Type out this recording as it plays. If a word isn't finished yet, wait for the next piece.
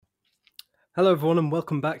Hello, everyone, and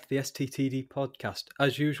welcome back to the STTD podcast.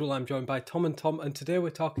 As usual, I'm joined by Tom and Tom, and today we're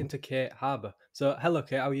talking to Kate Harbour. So, hello,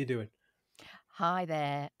 Kate, how are you doing? Hi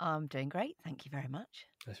there. I'm doing great. Thank you very much.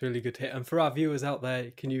 That's really good to hear. And for our viewers out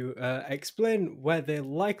there, can you explain where they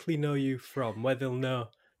likely know you from, where they'll know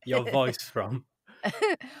your voice from?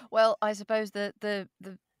 Well, I suppose the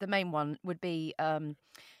main one would be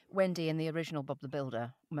Wendy in the original Bob the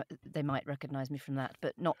Builder. They might recognise me from that,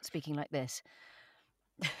 but not speaking like this.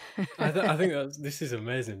 I think this is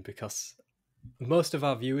amazing because most of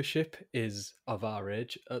our viewership is of our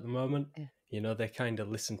age at the moment. Yeah. You know, they kind of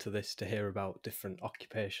listen to this to hear about different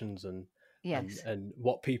occupations and Yes.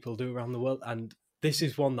 what people do around the world. And this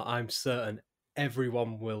is one that I'm certain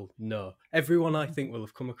everyone will know. Everyone I think will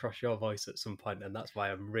have come across your voice at some point, and that's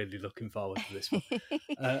why I'm really looking forward to this one.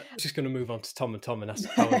 Just going to move on to Tom and Tom and ask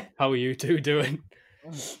how are you two doing?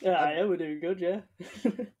 Yeah, we're doing good, yeah.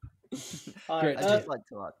 Great. I'd just like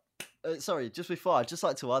to add. Sorry, just before, I'd just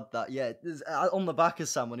like to add that, on the back of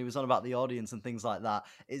Sam when he was on about the audience and things like that,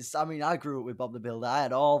 I grew up with Bob the Builder. I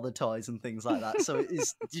had all the toys and things like that. So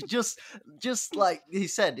it's just like he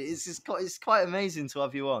said, it's quite amazing to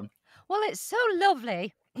have you on. Well, it's so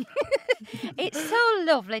lovely. It's so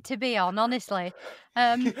lovely to be on, honestly.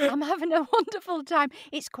 I'm having a wonderful time.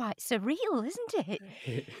 It's quite surreal, isn't it?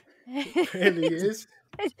 It really is.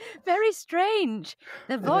 It's very strange.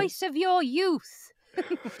 The voice of your youth.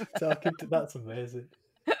 That's amazing.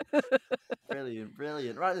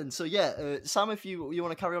 Brilliant. Right then, so Sam, if you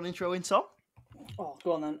want to carry on introing Tom. Oh,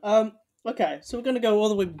 go on then. Okay, so we're going to go all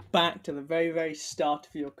the way back to the very, very start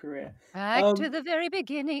of your career. Back to the very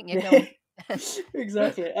beginning, you know.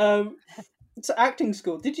 Exactly. So acting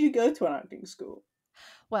school. Did you go to an acting school?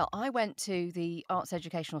 Well, I went to the Arts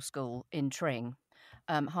Educational School in Tring,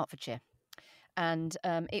 Hertfordshire, and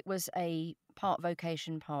it was a part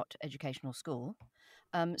vocation, part educational school.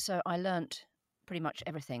 So I learnt pretty much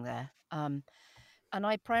everything there. And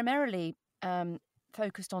I primarily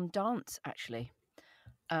focused on dance, actually.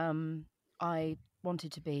 I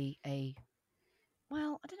wanted to be I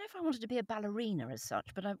don't know if I wanted to be a ballerina as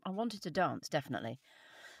such, but I wanted to dance, definitely.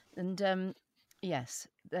 And yes,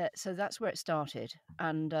 so that's where it started.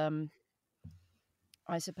 And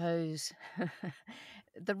I suppose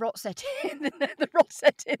the rot set in. The rot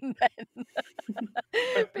set in then,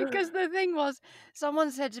 because the thing was,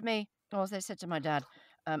 someone said to me, or they said to my dad.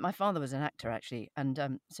 My father was an actor actually,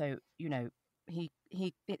 and so you know,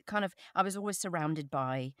 it kind of. I was always surrounded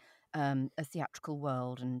by a theatrical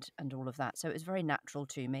world and all of that, so it was very natural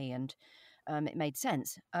to me, and it made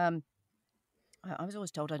sense. I was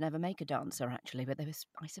always told I'd never make a dancer, actually, but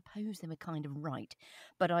I suppose they were kind of right.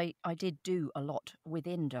 But I did do a lot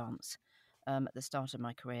within dance at the start of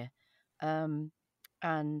my career. And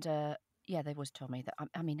they've always told me that, I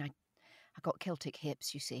got Celtic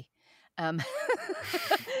hips, you see.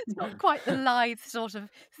 It's not quite the lithe sort of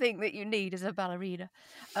thing that you need as a ballerina.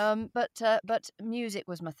 But music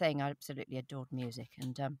was my thing. I absolutely adored music.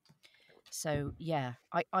 And so, yeah,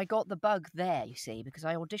 I got the bug there, you see, because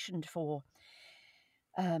I auditioned for...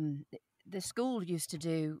 the school used to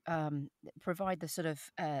do provide the sort of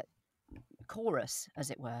chorus,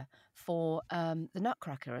 as it were, for the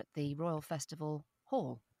Nutcracker at the Royal Festival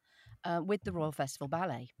Hall with the Royal Festival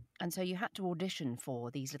Ballet, and so you had to audition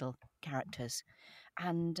for these little characters,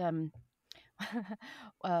 and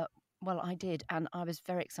well, I did, and I was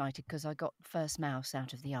very excited because I got first mouse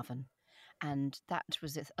out of the oven. And that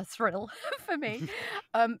was a thrill for me.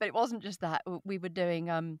 But it wasn't just that. We were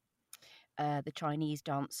doing the Chinese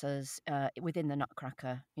dancers within the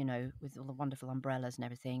Nutcracker, you know, with all the wonderful umbrellas and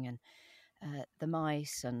everything, and the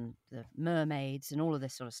mice and the mermaids and all of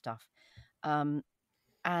this sort of stuff.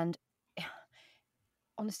 And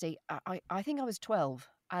honestly, I think I was 12,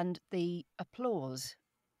 and the applause,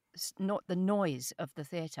 not the noise of the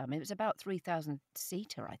theatre. I mean, it was about 3,000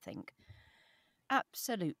 seater, I think.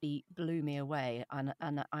 Absolutely blew me away, and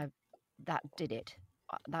that did it.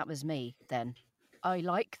 That was me then. I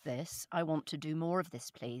like this. I want to do more of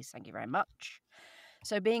this, please. Thank you very much.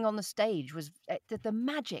 So being on the stage was the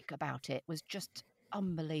magic about it was just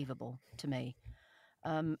unbelievable to me.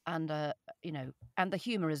 And the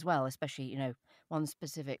humour as well, especially, one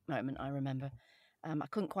specific moment I remember. I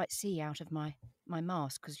couldn't quite see out of my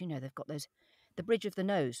mask because, they've got the bridge of the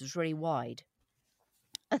nose was really wide.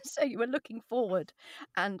 And so you were looking forward,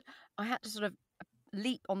 and I had to sort of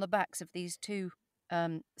leap on the backs of these two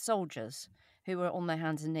soldiers who were on their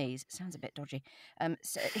hands and knees. It sounds a bit dodgy.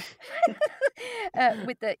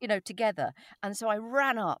 With together. And so I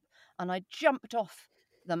ran up and I jumped off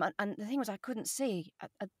them. And the thing was, I couldn't see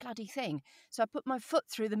a bloody thing. So I put my foot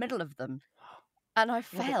through the middle of them. and I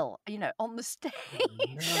fell, on the stage.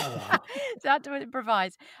 No. So I had to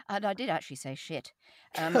improvise, and I did actually say shit.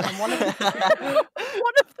 And one of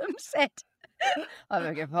one of them said, "I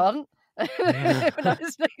beg your pardon." When I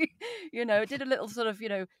was did a little sort of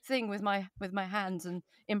thing with my hands and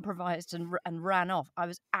improvised and ran off. I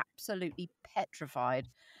was absolutely petrified,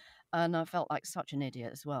 and I felt like such an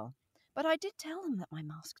idiot as well. But I did tell them that my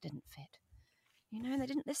mask didn't fit, and they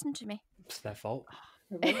didn't listen to me. It's their fault.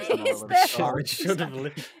 It's their fault. It should have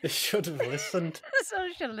listened. So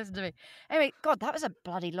should have listened to me. Anyway, God, that was a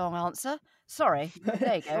bloody long answer. Sorry.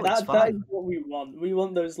 There you go. It's That fine. is what we want. We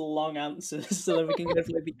want those long answers so that we can go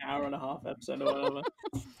for like the hour and a half episode or whatever.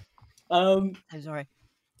 I'm sorry.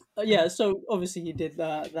 Yeah, so obviously you did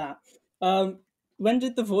that. When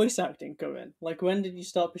did the voice acting come in? Like, when did you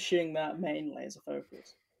start pursuing that mainly as a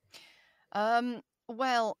focus?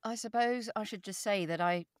 Well, I suppose I should just say that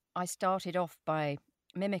I started off by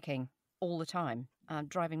mimicking all the time,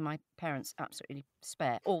 driving my parents absolutely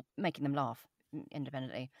spare, or making them laugh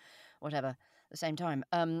independently, whatever. At the same time,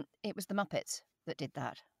 it was the Muppets that did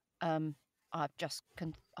that. I just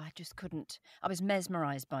couldn't. I was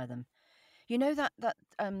mesmerised by them. You know that.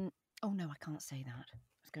 Oh no, I can't say that.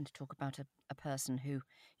 I was going to talk about a person who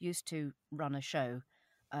used to run a show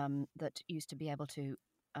that used to be able to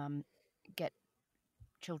get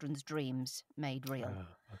children's dreams made real.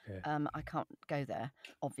 Okay. I can't go there,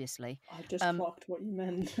 obviously. I just clocked what you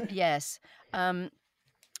meant. Yes,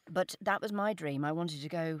 but that was my dream. I wanted to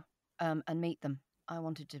go and meet them. I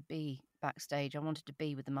wanted to be backstage. I wanted to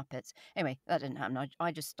be with the Muppets. Anyway, that didn't happen.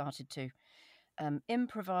 I just started to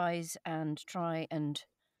improvise and try and,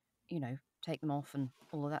 take them off and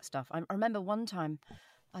all of that stuff. I remember one time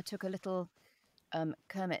I took a little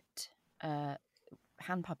Kermit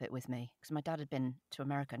hand puppet with me because my dad had been to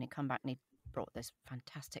America and he'd come back and he'd brought this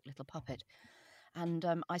fantastic little puppet. And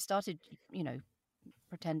I started,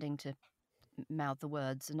 pretending to mouth the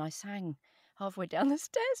words, and I sang halfway down the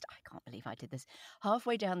stairs. I can't believe I did this.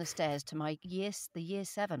 Halfway down the stairs to the year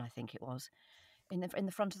 7, I think it was, in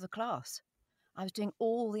the front of the class. I was doing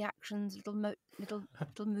all the actions, little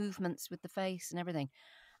movements with the face and everything.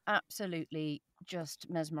 Absolutely just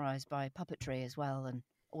mesmerised by puppetry as well and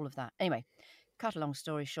all of that. Anyway, cut a long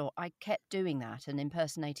story short, I kept doing that and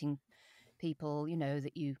impersonating people,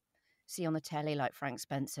 that you see on the telly like Frank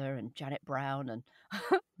Spencer and Janet Brown, and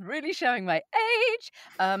really showing my age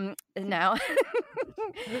now.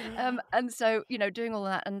 And so, doing all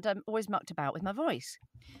that and always mucked about with my voice.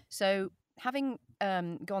 So having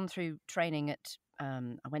gone through training at,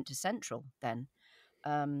 I went to Central then,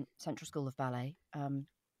 Central School of Ballet,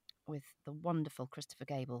 with the wonderful Christopher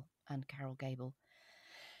Gable and Carol Gable.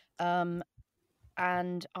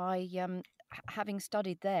 And I, having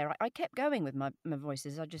studied there, I kept going with my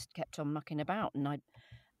voices. I just kept on mucking about, and I,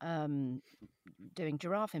 doing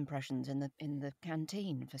giraffe impressions in the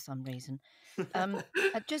canteen for some reason.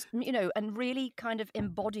 I just, and really kind of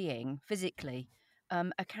embodying physically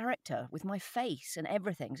a character with my face and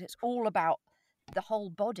everything. So it's all about the whole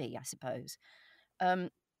body, I suppose.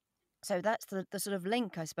 So that's the sort of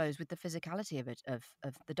link, I suppose, with the physicality of it, of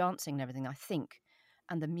the dancing and everything, I think,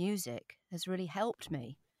 and the music has really helped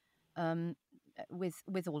me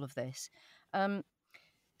with all of this.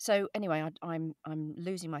 So anyway, I'm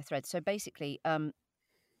losing my thread. So basically,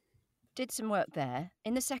 did some work there.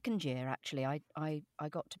 In the second year, actually, I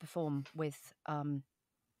got to perform with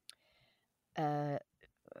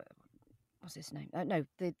what's his name? No,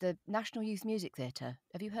 the National Youth Music Theatre.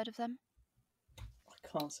 Have you heard of them? I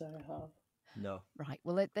can't say I have. No. Right.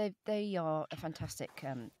 Well, they are a fantastic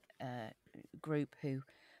group who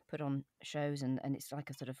put on shows, and it's like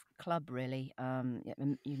a sort of club, really.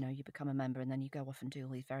 You become a member, and then you go off and do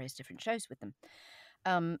all these various different shows with them.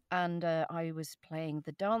 And I was playing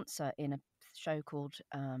the dancer in a show called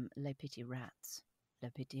Les Petits Rats, Les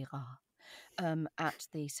Petits Rats, at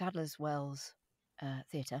the Sadler's Wells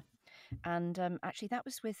Theatre. And actually, that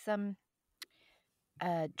was with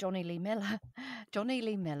Johnny Lee Miller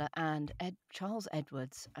and Charles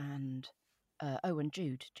Edwards and and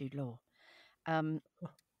Jude Law. And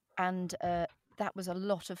that was a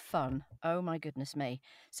lot of fun. Oh my goodness me.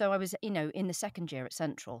 So I was, in the second year at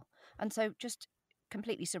Central. And so just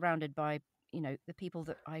completely surrounded by, the people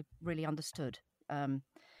that I really understood in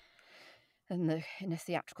a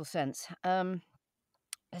theatrical sense.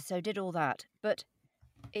 So did all that. But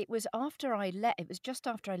it was after it was just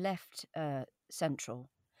after I left Central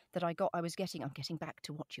that I'm getting back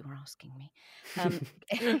to what you were asking me.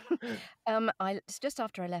 Just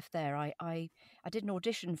after I left there, I did an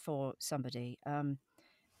audition for somebody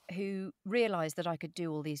who realised that I could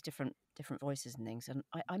do all these different voices and things, and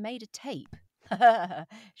I made a tape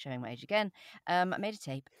showing my age again. I made a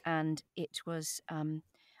tape, and it was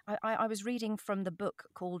I was reading from the book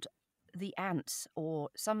called The Ants, or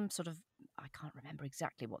some sort of, I can't remember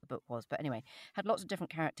exactly what the book was, but anyway, had lots of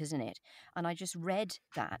different characters in it, and I just read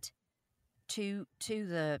that to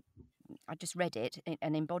the. I just read it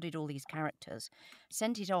and embodied all these characters,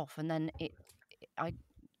 sent it off, and then I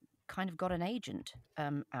kind of got an agent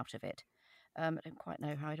out of it. I don't quite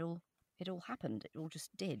know how it all happened. It all just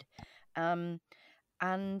did. So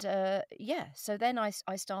then I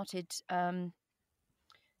started,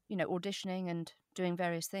 auditioning and doing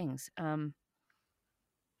various things. And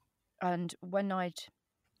when I'd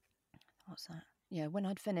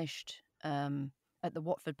finished at the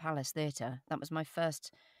Watford Palace Theatre, that was my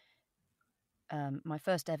first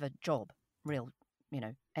ever job, real,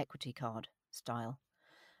 equity card style.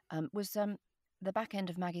 Was the back end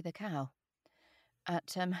of Maggie the Cow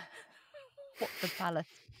at Watford Palace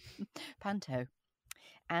Panto,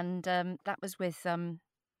 and that was with who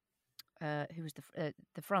was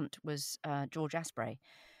the front was George Asprey,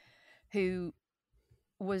 who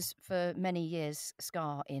was for many years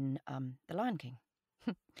Scar in The Lion King.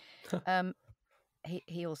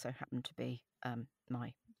 He also happened to be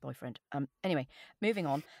my boyfriend. Anyway, moving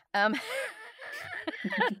on.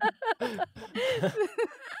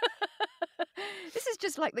 This is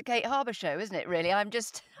just like the Kate Harbour show, isn't it? Really, I'm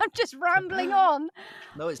just rambling on.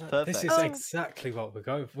 No, it's perfect. This is exactly what we're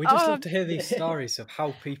going for. We just love to hear these stories of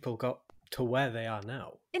how people got to where they are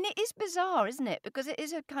now. And it is bizarre, isn't it? Because it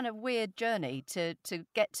is a kind of weird journey to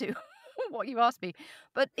get to what you asked me.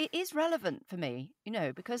 But it is relevant for me,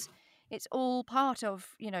 because it's all part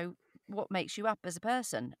of, what makes you up as a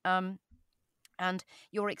person. And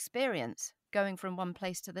your experience going from one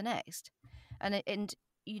place to the next. And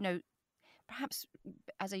perhaps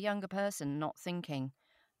as a younger person, not thinking,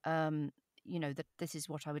 that this is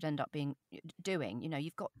what I would end up doing.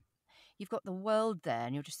 You've got the world there,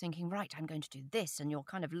 and you're just thinking, right, I'm going to do this, and you're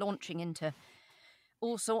kind of launching into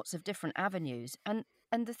all sorts of different avenues. And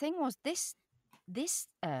the thing was, this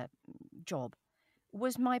job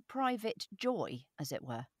was my private joy, as it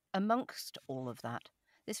were, amongst all of that.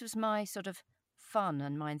 This was my sort of fun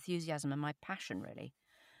and my enthusiasm and my passion, really.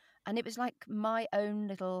 And it was like my own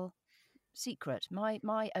little secret, my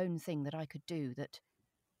own thing that I could do that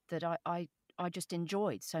I just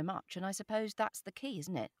enjoyed so much. And I suppose that's the key,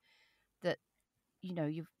 isn't it? That,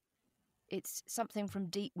 it's something from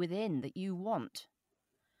deep within that you want,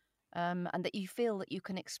 and that you feel that you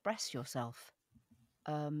can express yourself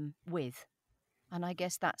with. And I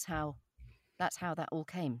guess that's how that all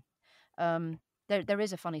came. There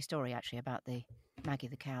is a funny story actually about the Maggie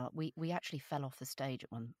the Cow. We actually fell off the stage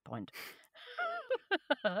at one point.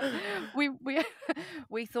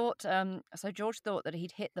 we thought so George thought that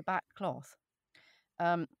he'd hit the back cloth,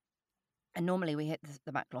 and normally we hit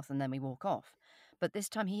the back cloth and then we walk off, but this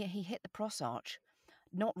time he hit the cross arch,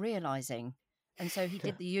 not realizing, and so he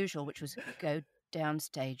did the usual, which was go down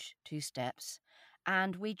stage 2 steps,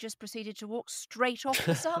 and we just proceeded to walk straight off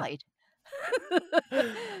the side.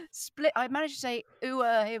 Split. I managed to say "ooh,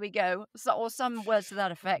 here we go," or some words to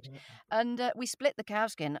that effect, and we split the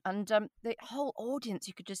cowskin, and the whole audience,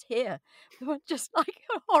 you could just hear, they were just like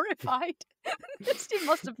horrified. It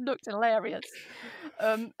must have looked hilarious,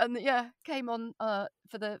 and came on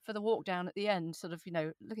for the walk down at the end, sort of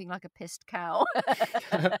looking like a pissed cow.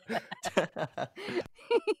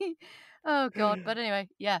 Oh God! But anyway,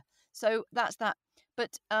 yeah. So that's that.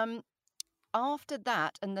 But after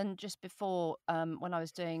that, and then just before, when I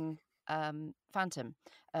was doing Phantom,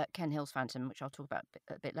 Ken Hill's Phantom, which I'll talk about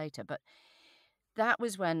a bit later, but that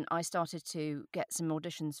was when I started to get some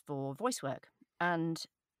auditions for voice work. And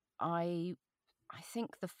I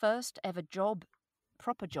think the first ever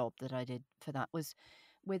proper job that I did for that was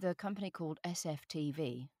with a company called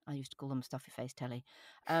SFTV. I used to call them Stuffy Face Telly,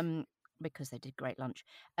 because they did great lunch.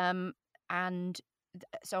 And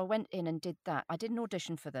so I went in and did that. I did an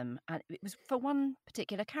audition for them, and it was for one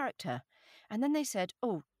particular character. And then they said,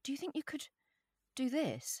 "Oh, do you think you could do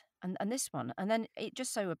this and this one?" And then it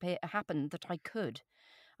just so happened that I could.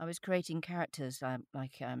 I was creating characters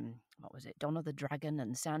like what was it, Donna the Dragon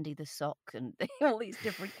and Sandy the Sock, and all these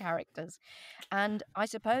different characters. And I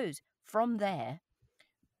suppose from there,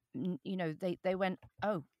 they went,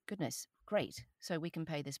 "Oh goodness, great! So we can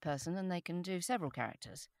pay this person, and they can do several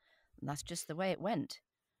characters." And that's just the way it went.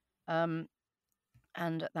 And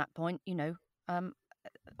at that point,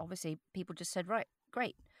 obviously people just said, right,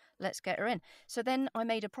 great, let's get her in. So then I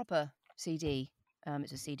made a proper CD.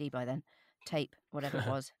 It's a CD by then, tape, whatever it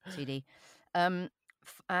was, CD. And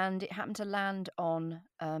it happened to land on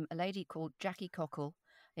a lady called Jackie Cockle.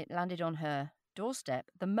 It landed on her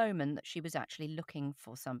doorstep the moment that she was actually looking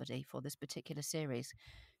for somebody for this particular series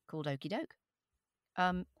called Okie Doke.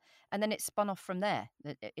 And then it spun off from there.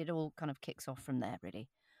 It all kind of kicks off from there, really.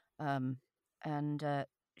 And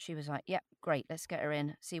she was like, "Yep, great, let's get her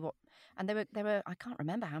in. See what." And there were. I can't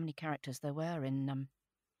remember how many characters there were in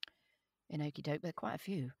Okie Doke, but quite a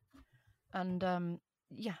few. And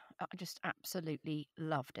yeah, I just absolutely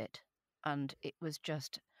loved it. And it was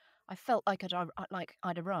just, I felt like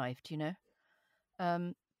I'd arrived, you know.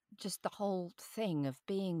 Just the whole thing of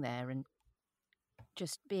being there and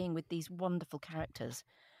just being with these wonderful characters.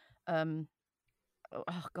 Oh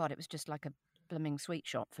God, it was just like a blooming sweet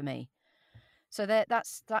shot for me. So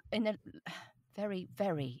that's that in a very,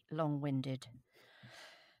 very long-winded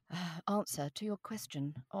answer to your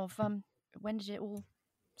question of when did it all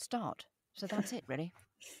start. So that's it, really.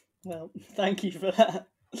 Well, thank you for that.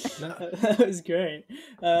 No. That was great.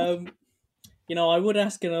 I would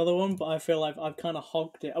ask another one, but I feel like I've kind of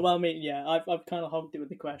hogged it. Well, I mean, yeah, I've kind of hogged it with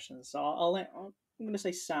the questions. So I'm going to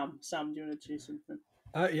say Sam. Sam, do you want to do something?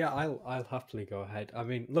 Yeah, I'll happily go ahead. I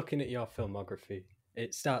mean, looking at your filmography,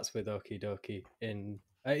 it starts with Okie Dokie in.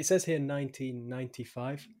 It says here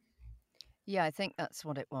 1995. Yeah, I think that's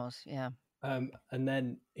what it was. Yeah. And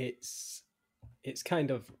then it's kind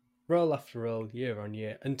of roll after roll, year on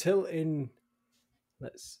year, until in.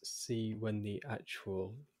 Let's see when the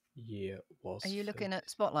actual year was. Are you looking at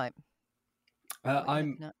Spotlight? I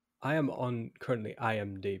am on currently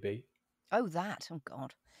IMDb. Oh, that. Oh,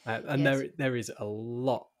 God. And yes. there is a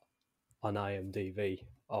lot on IMDb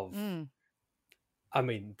of. I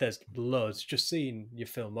mean, there's loads. Just seeing your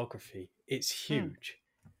filmography, it's huge.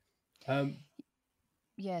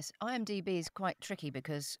 Yes, IMDb is quite tricky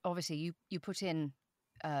because obviously you put in,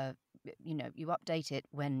 you update it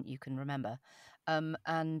when you can remember,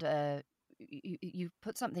 and you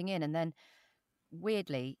put something in, and then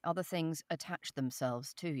weirdly other things attach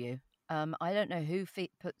themselves to you. I don't know who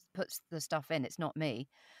puts the stuff in. It's not me,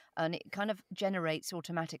 and it kind of generates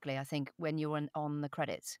automatically, I think, when you're on the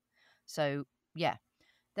credits. So yeah,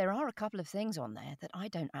 there are a couple of things on there that I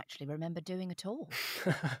don't actually remember doing at all.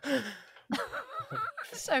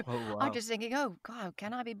 So I'm just thinking, oh God,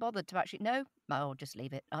 can I be bothered to actually? No, I'll just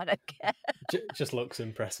leave it. I don't care. Just looks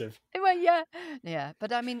impressive. Well, yeah.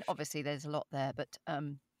 But I mean, obviously, there's a lot there. But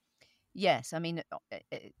yes, I mean,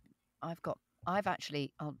 I've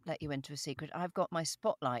actually, I'll let you into a secret. I've got my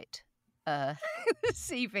Spotlight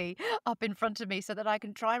CV up in front of me so that I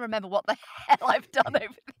can try and remember what the hell I've done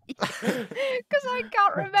over the years because I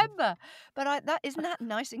can't remember. But isn't that a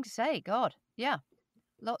nice thing to say? God, yeah.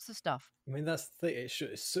 Lots of stuff. I mean, that's the thing.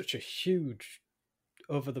 It's such a huge,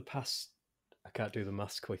 over the past, I can't do the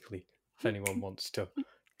maths quickly, if anyone wants to,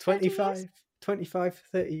 25,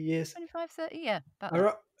 30 years. 25, 30, yeah.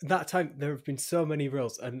 That time, there have been so many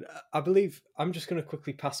roles. And I believe I'm just going to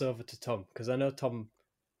quickly pass over to Tom, because I know Tom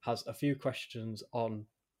has a few questions on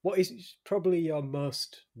what is probably your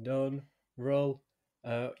most known role.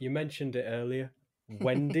 You mentioned it earlier,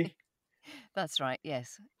 Wendy. That's right.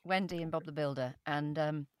 Yes, Wendy and Bob the Builder,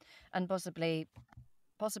 and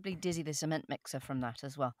possibly Dizzy the Cement Mixer from that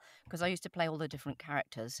as well. Because I used to play all the different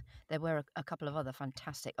characters. There were a couple of other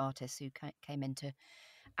fantastic artists who came in to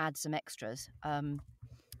add some extras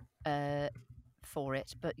for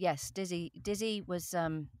it. But yes, Dizzy was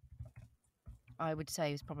I would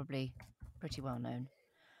say was probably pretty well known.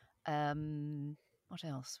 What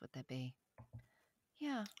else would there be?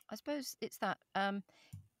 Yeah, I suppose it's that.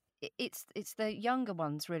 It's the younger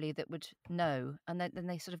ones really that would know, and then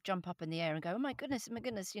they sort of jump up in the air and go, "Oh my goodness,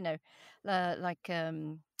 you know," like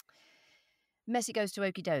Messi Goes to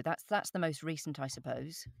Okie Doke. That's the most recent, I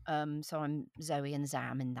suppose. So I'm Zoe and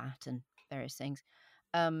Zam in that, and various things.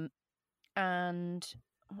 And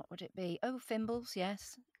what would it be? Oh, Fimbles,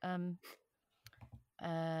 yes. What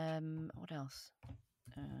else?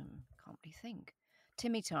 Can't really think.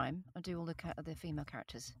 Timmy Time. I do all the female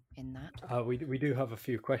characters in that. We do have a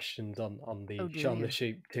few questions on the Shaun the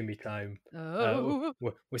Sheep Timmy Time. Oh.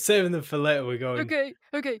 We're saving them for later. We're going. Okay.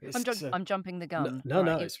 I'm jumping the gun. No,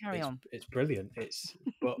 right, carry on. It's brilliant.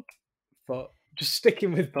 But just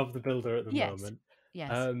sticking with Bob the Builder at the moment. Yes.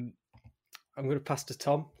 I'm going to pass to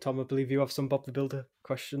Tom. Tom, I believe you have some Bob the Builder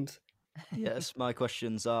questions. Yes, my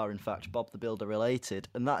questions are in fact Bob the Builder related,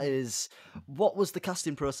 and that is, what was the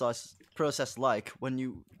casting process like when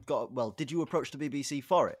you got? Well, did you approach the BBC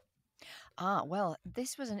for it? Well,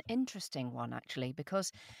 this was an interesting one actually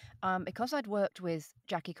because I'd worked with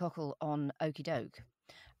Jackie Cockle on Okie Doke.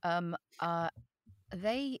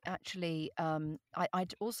 They actually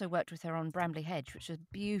I'd also worked with her on Bramley Hedge, which was a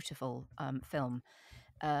beautiful film.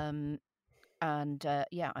 and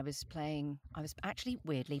yeah, I was actually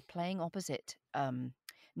weirdly playing opposite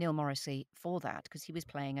Neil Morrissey for that, because he was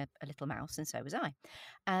playing a little mouse and so was I,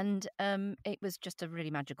 and it was just a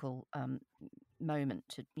really magical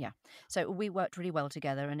moment so we worked really well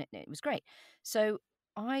together, and it was great. So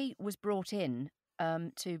I was brought in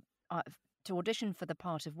to audition for the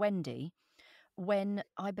part of Wendy when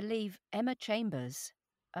I believe Emma Chambers,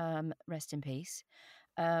 rest in peace,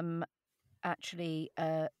 actually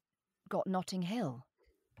got Notting Hill,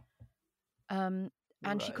 and she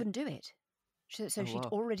Right. couldn't do it. So Oh, she'd wow.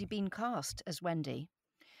 already been cast as Wendy,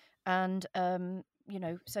 and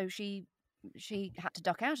so she had to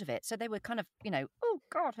duck out of it. So they were kind of, oh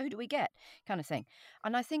God, who do we get, kind of thing.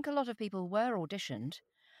 And I think a lot of people were auditioned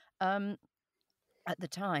at the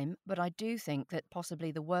time, but I do think that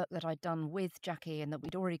possibly the work that I'd done with Jackie, and that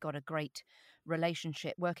we'd already got a great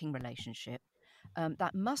working relationship,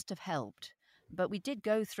 that must have helped. But we did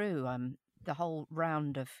go through the whole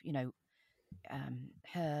round of,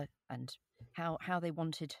 her and how they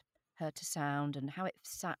wanted her to sound and how it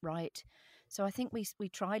sat right. So I think we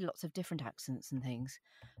tried lots of different accents and things,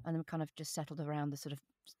 and then kind of just settled around the sort of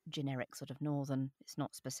generic sort of northern. It's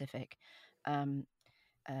not specific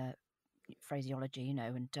phraseology,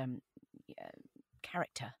 and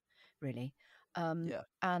character, really. Yeah.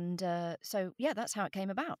 And so yeah, that's how it came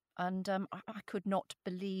about. And I could not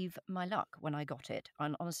believe my luck when I got it.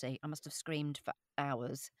 And honestly, I must have screamed for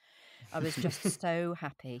hours. I was just so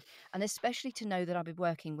happy, and especially to know that I'd be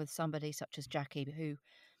working with somebody such as Jackie, who,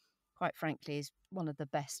 quite frankly, is one of the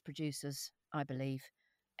best producers, I believe,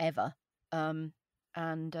 ever, and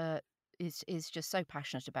is just so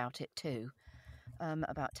passionate about it too,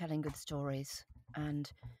 about telling good stories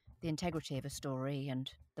and the integrity of a story and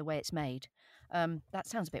the way it's made. That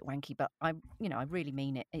sounds a bit wanky, but I really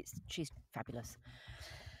mean it. She's fabulous.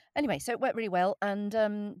 Anyway, so it worked really well, and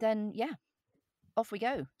then yeah, off we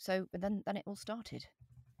go. So then it all started.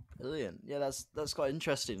 Brilliant. Yeah, that's quite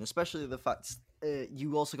interesting, especially the fact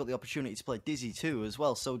you also got the opportunity to play Dizzy too as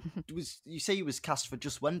well. So you say you was cast for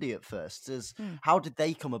just Wendy at first. How did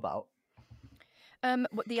they come about?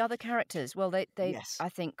 The other characters, well, they Yes. I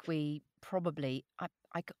think we probably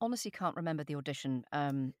I honestly can't remember the audition,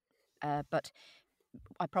 but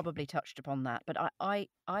I probably touched upon that. But I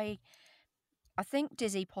think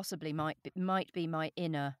Dizzy possibly might be my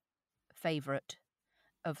inner favourite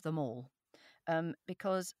of them all,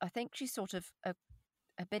 because I think she's sort of a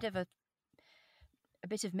bit of a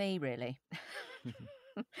bit of me, really.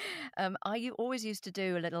 Always used to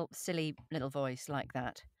do a little silly little voice like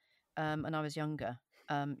that when I was younger.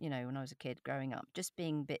 When I was a kid growing up, just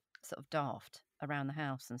being a bit sort of daft around the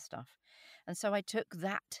house and stuff. And so I took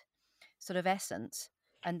that sort of essence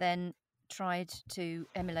and then tried to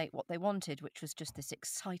emulate what they wanted, which was just this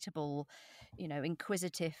excitable,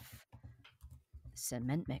 inquisitive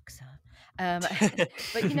cement mixer. But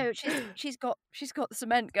she's got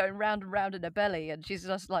cement going round and round in her belly, and she's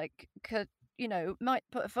just like might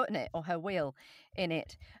put a foot in it or her wheel in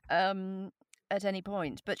it at any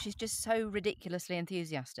point, but she's just so ridiculously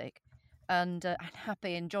enthusiastic and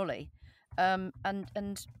happy and jolly,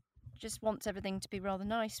 and just wants everything to be rather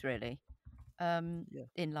nice, really,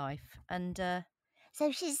 in life. And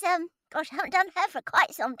so she's gosh, I haven't done her for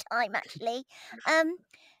quite some time actually.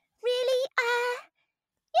 Really,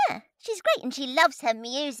 yeah, she's great, and she loves her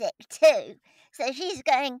music too. So she's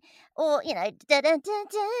going, or da da da da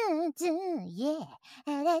da, yeah.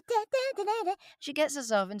 Da, da, da, da, da. she gets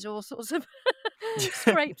herself into all sorts of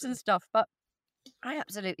scrapes and stuff, but I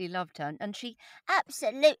absolutely loved her, and she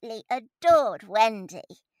Absolutely adored Wendy.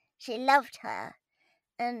 She loved her,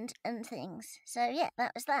 and things. So yeah,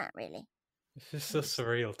 that was that really. It's just so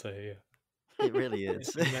surreal to hear. It really is.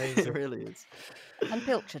 It's amazing. It really is. and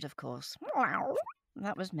Pilchard, of course.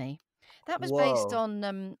 That was me. That was Whoa. based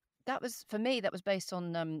on that was for me. That was based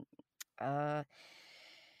on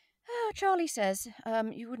Charlie says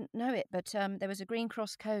you wouldn't know it, but there was a Green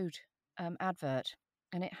Cross Code advert,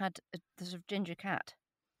 and it had the sort of ginger cat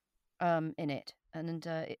in it, and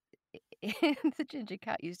the ginger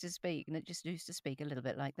cat used to speak, and it just used to speak a little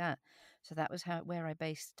bit like that. So that was where I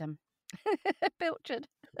based Pilchard.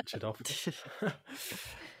 Pilchard off.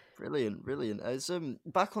 Brilliant. As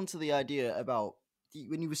back onto the idea about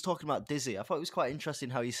when you was talking about Dizzy, I thought it was quite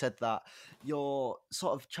interesting how you said that your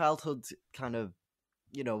sort of childhood kind of,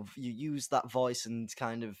 you use that voice and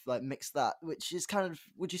kind of like mix that, which is kind of,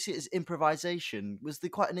 would you see it as improvisation? Was there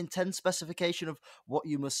quite an intense specification of what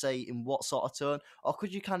you must say in what sort of tone, or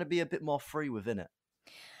could you kind of be a bit more free within it?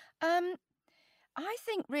 I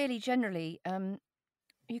think really generally,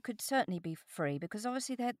 you could certainly be free, because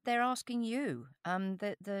obviously they're asking you,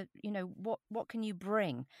 what can you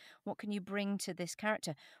bring? What can you bring to this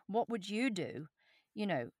character? What would you do,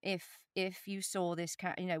 if you saw this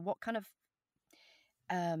what kind of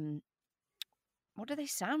um what do they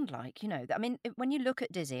sound like? I mean, when you look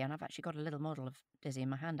at Dizzy, and I've actually got a little model of Dizzy in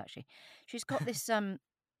my hand. Actually, she's got this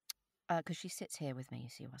because she sits here with me, you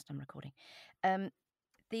see, whilst I'm recording.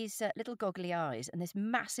 These little goggly eyes and this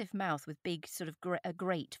massive mouth with big sort of a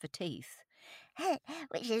grate for teeth.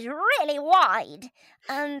 Which is really wide.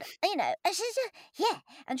 And, it's just, yeah.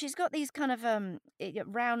 And she's got these kind of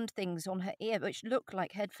round things on her ear which look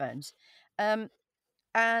like headphones. And,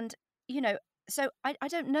 so I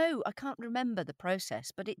don't know, I can't remember the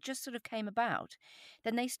process, but it just sort of came about.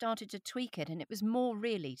 Then they started to tweak it, and it was more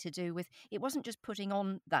really to do with, it wasn't just putting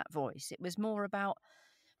on that voice, it was more about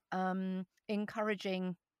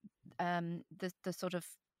encouraging the sort of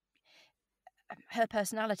her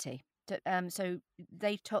personality. So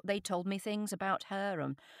they told me things about her,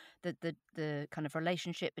 and the kind of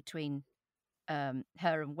relationship between her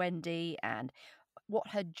and Wendy, and what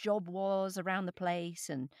her job was around the place,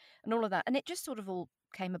 and all of that, and it just sort of all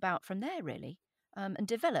came about from there, really, and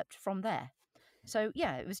developed from there. So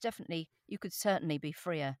yeah, it was definitely, you could certainly be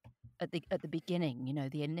freer at the beginning,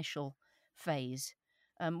 the initial phase,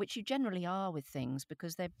 which you generally are with things,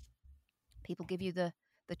 because people give you the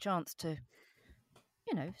chance to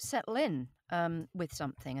settle in with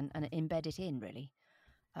something, and embed it in, really,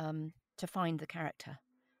 to find the character,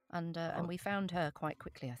 and we found her quite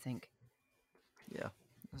quickly, I think. Yeah,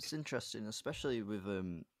 that's interesting, especially with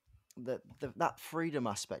that freedom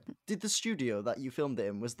aspect. Did the studio that you filmed it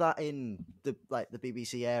in, was that in the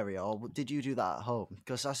BBC area, or did you do that at home?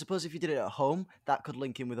 Because I suppose if you did it at home, that could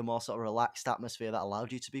link in with a more sort of relaxed atmosphere that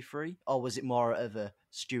allowed you to be free. Or was it more of a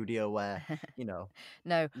studio where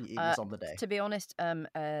No, it was on the day? to be honest,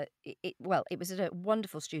 it was at a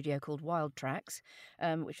wonderful studio called Wild Tracks,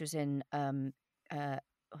 which was in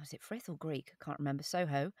was it Frith or Greek? I can't remember.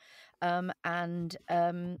 Soho, and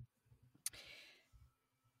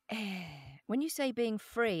when you say being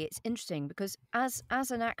free, it's interesting, because as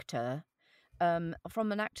an actor,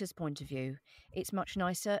 from an actor's point of view, it's much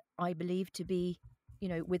nicer, I believe, to be,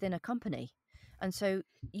 within a company, and so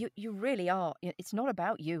you really are. It's not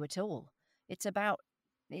about you at all. It's about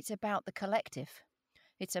the collective.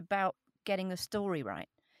 It's about getting the story right.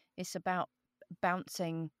 It's about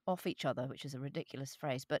bouncing off each other, which is a ridiculous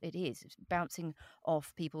phrase, but it is. It's bouncing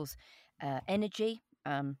off people's energy,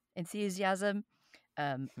 enthusiasm,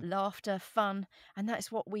 laughter, fun, and that's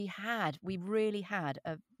what we had. We really had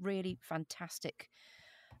a really fantastic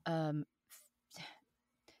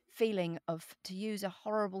feeling of, to use a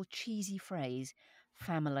horrible, cheesy phrase,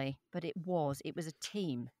 family, but it was a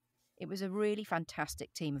team. It was a really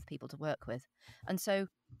fantastic team of people to work with, and so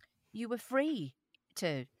you were free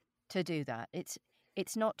to do that.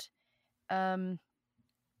 It's not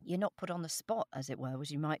you're not put on the spot, as it were,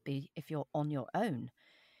 as you might be if you're on your own.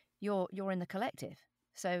 You're in the collective,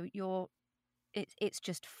 so it's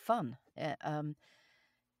just fun.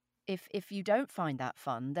 If you don't find that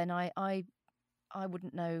fun, then I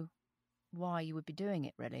wouldn't know why you would be doing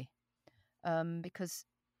it, really, because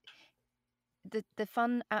the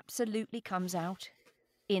fun absolutely comes out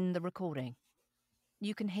in the recording.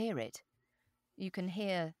 You can hear it. You can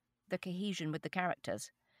hear the cohesion with the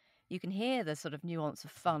characters. You can hear the sort of nuance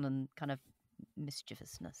of fun and kind of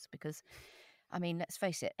mischievousness, because, I mean, let's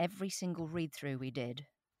face it, every single read-through we did,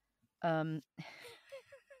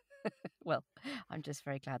 well, I'm just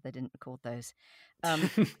very glad they didn't record those.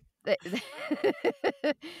 The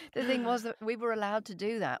thing was that we were allowed to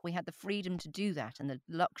do that. We had the freedom to do that and the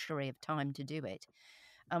luxury of time to do it.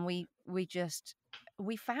 And we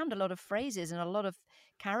found a lot of phrases and a lot of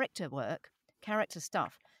character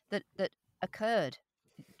stuff that occurred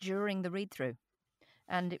during the read-through.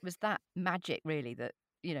 And it was that magic, really, that,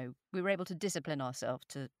 we were able to discipline ourselves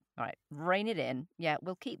to, all right, rein it in. Yeah,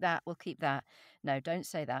 we'll keep that. No, don't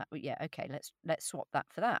say that. Yeah, okay, let's swap that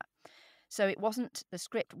for that. So the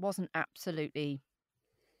script wasn't absolutely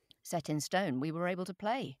set in stone. We were able to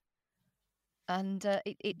play. And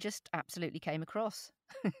it just absolutely came across.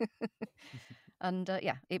 And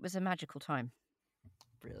yeah, it was a magical time.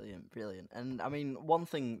 Brilliant. And I mean, one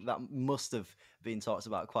thing that must have been talked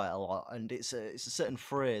about quite a lot, and it's a certain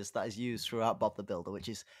phrase that is used throughout Bob the Builder, which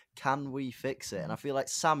is, can we fix it? And I feel like,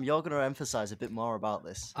 Sam, you're going to emphasise a bit more about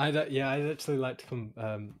this. I'd actually like to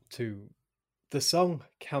come to the song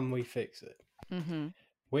Can We Fix It? Mm-hmm.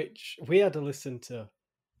 Which we had to listen to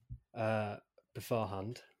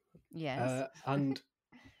beforehand. Yes. And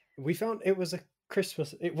we found it was the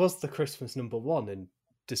Christmas #1 in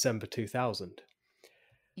December 2000.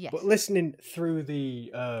 Yes. But listening through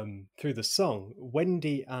the song,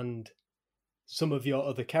 Wendy and some of your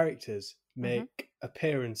other characters make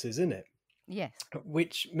appearances in it, Yes.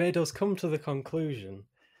 which made us come to the conclusion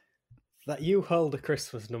that you hold a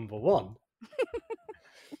Christmas number one.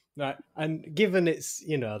 Right. And given it's,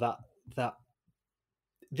 that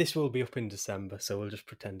this will be up in December, so we'll just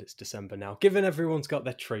pretend it's December now. Given everyone's got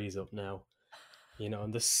their trees up now,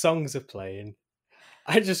 and the songs are playing,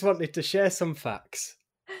 I just wanted to share some facts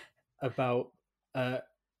about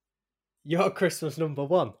your Christmas number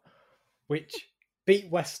one, which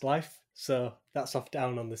beat Westlife, so that's off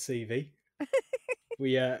down on the CV.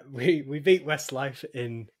 We beat Westlife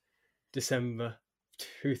in December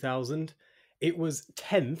 2000. It was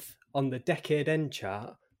 10th on the decade end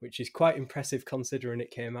chart, which is quite impressive considering it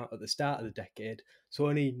came out at the start of the decade. So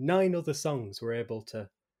only 9 other songs were able to,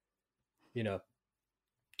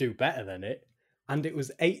 do better than it. And it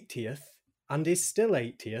was 80th and is still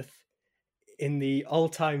 80th in the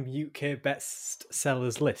all-time UK best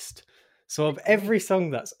sellers list. So of every song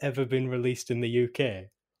that's ever been released in the UK,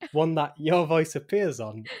 one that your voice appears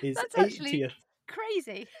on is That's 80th. actually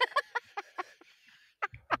crazy.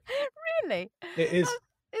 Really? It is.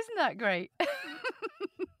 Isn't that great?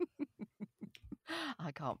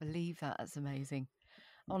 I can't believe that. That's amazing.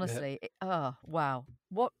 Honestly. Oh, wow.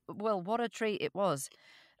 What a treat it was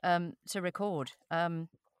to record.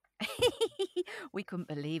 We couldn't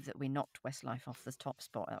believe that we knocked Westlife off the top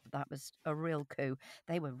spot. That was a real coup.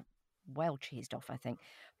 They were well cheesed off, I think,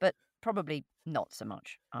 but probably not so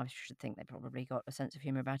much. I should think they probably got a sense of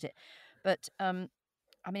humour about it. But I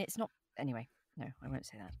mean, it's not anyway. No, I won't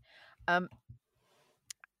say that.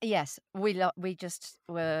 Yes, we just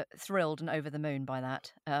were thrilled and over the moon by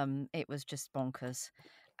that. It was just bonkers,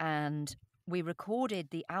 and we recorded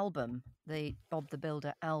the album, the Bob the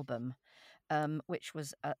Builder album, which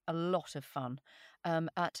was a lot of fun,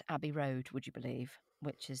 at Abbey Road, would you believe?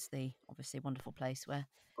 Which is the obviously wonderful place where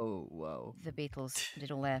Oh, wow. the Beatles did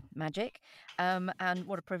all their magic. And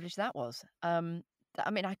what a privilege that was. I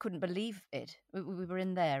mean, I couldn't believe it. We were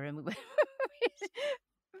in there and we were,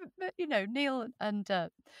 but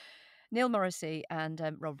Neil Morrissey and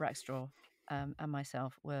Rob Rackstraw and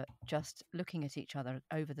myself were just looking at each other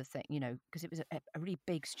over the thing, because it was a really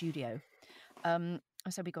big studio.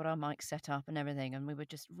 So we got our mics set up and everything, and we were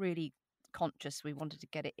just really conscious. We wanted to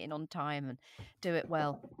get it in on time and do it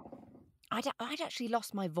well. I'd actually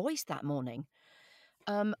lost my voice that morning.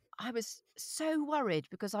 I was so worried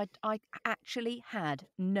because I actually had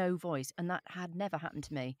no voice, and that had never happened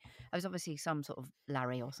to me. I was obviously some sort of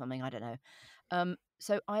Larry or something, I don't know.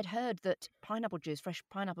 So I'd heard that fresh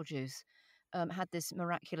pineapple juice, had this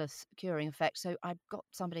miraculous curing effect. So I got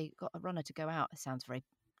a runner to go out. It sounds very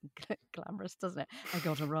glamorous, doesn't it? I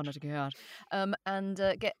got a runner to go out and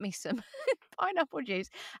get me some pineapple juice,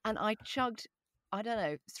 and I chugged, I don't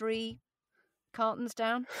know, 3 cartons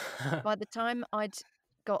down. By the time I'd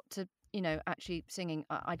got to, actually singing,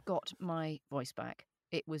 I'd got my voice back.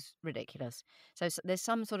 It was ridiculous. So there's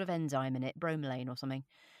some sort of enzyme in it, bromelain or something,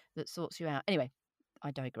 that sorts you out. Anyway,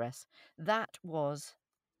 I digress. That was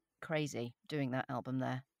crazy doing that album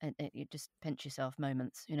there. And you just pinch yourself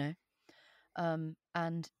moments,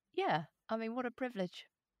 and yeah, I mean, what a privilege.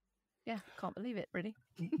 Yeah, can't believe it, really.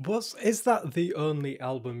 Is that the only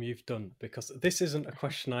album you've done? Because this isn't a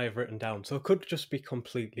question I have written down, so I could just be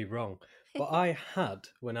completely wrong. But I had,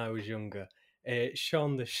 when I was younger, a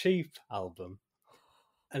Shaun the Sheep album.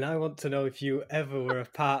 And I want to know if you ever were a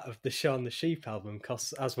part of the Shaun the Sheep album,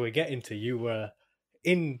 because as we're getting to, you were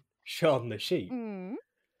in Shaun the Sheep.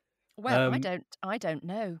 Well, I don't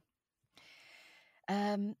know.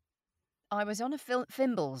 I was on a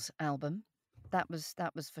Fimbles album. That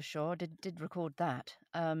was for sure. Did record that.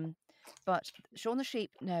 But Shaun the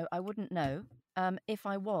Sheep, no, I wouldn't know. If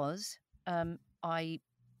I was, I'm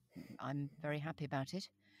very happy about it.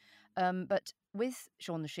 But with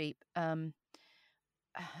Shaun the Sheep,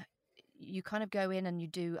 you kind of go in and you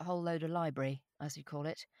do a whole load of library, as you call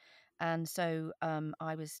it. And so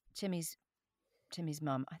I was Timmy's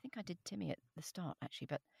mum. I think I did Timmy at the start actually,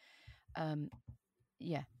 but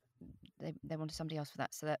yeah, they wanted somebody else for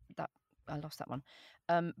that, so that I lost that one.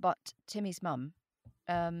 But Timmy's mum,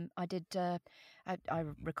 I did. I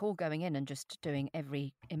recall going in and just doing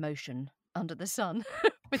every emotion under the sun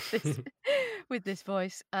with this with this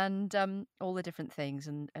voice and all the different things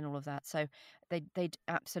and all of that. So they'd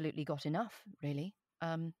absolutely got enough, really.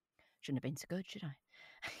 Shouldn't have been so good, should I?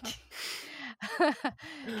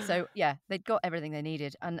 So yeah, they'd got everything they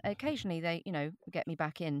needed, and occasionally they, get me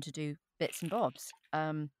back in to do bits and bobs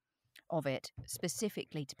of it,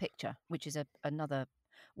 specifically to picture, which is another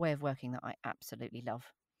way of working that I absolutely love.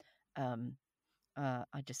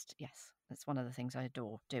 Yes, that's one of the things I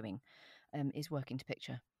adore doing, is working to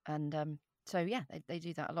picture. And so yeah, they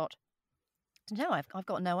do that a lot. No, I've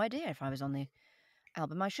got no idea if I was on the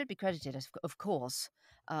album. I should be credited, as, of course,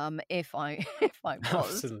 if I if I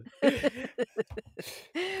was. Absolutely.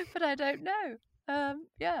 But I don't know.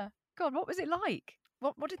 Yeah. God, what was it like?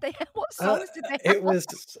 What did they? What songs did they have? It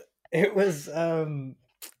was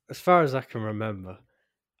as far as I can remember,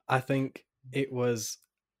 I think it was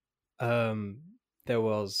there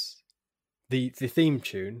was the theme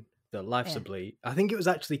tune, the Life's a Yeah. Bleat. I think it was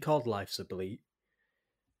actually called Life's a Bleat.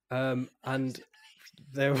 And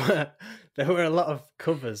there were a lot of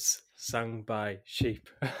covers sung by sheep.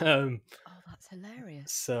 Oh, that's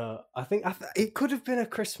hilarious. So I think it could have been a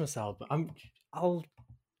Christmas album.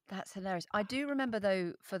 That's hilarious. I do remember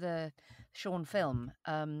though, for the Sean film,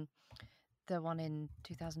 the one in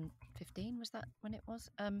 2015, was that when it was?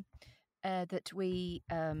 That we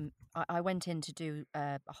I went in to do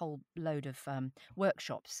a whole load of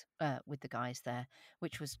workshops with the guys there,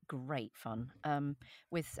 which was great fun,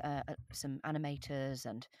 with some animators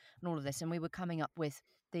and all of this, and we were coming up with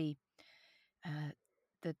the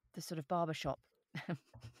sort of barbershop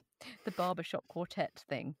the barbershop quartet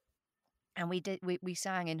thing, and we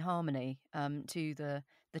sang in harmony to the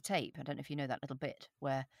tape. I don't know if you know that little bit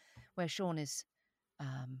where Sean is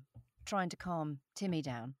trying to calm Timmy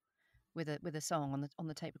down with a song on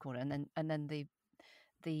the tape recorder, and then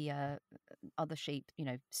the other sheep,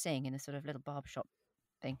 sing in a sort of little barbershop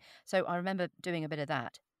thing. So I remember doing a bit of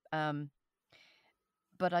that,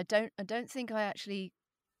 but I don't think I actually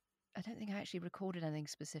recorded anything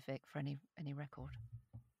specific for any record.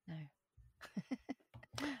 No.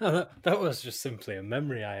 No, that was just simply a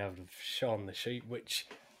memory I have of Shaun the Sheep, which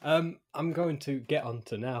I'm going to get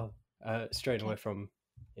onto now, straying away from,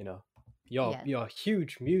 your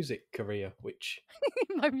huge music career, which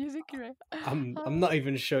My music career. I'm not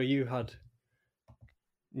even sure you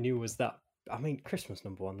knew was that. I mean, Christmas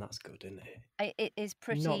number one, that's good, isn't it? It is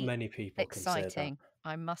pretty. Not many people exciting, can say that.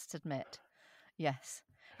 I must admit. Yes.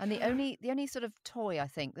 And the only sort of toy I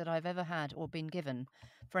think that I've ever had or been given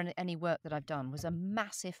for any work that I've done was a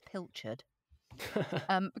massive pilchard.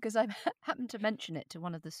 Because I happened to mention it to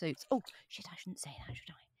one of the suits. Oh shit! I shouldn't say that,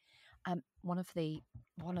 should I? One of the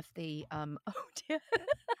oh dear,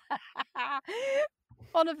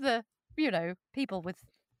 one of the people with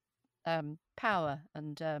power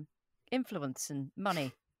and influence and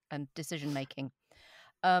money and decision making.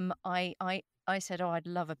 I said, oh, I'd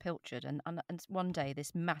love a pilchard, and one day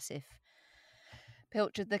this massive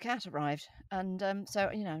pilchard the cat arrived, and so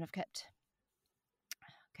I've kept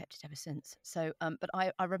it ever since. So but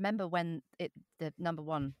I remember when the number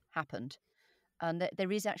one happened, and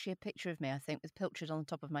there is actually a picture of me, I think, with pilchard on the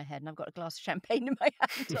top of my head, and I've got a glass of champagne in my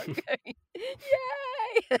hand. I'm going,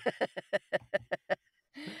 yay!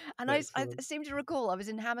 And I seem to recall I was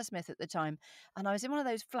in Hammersmith at the time, and I was in one of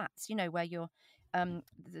those flats, where you're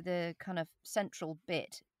the kind of central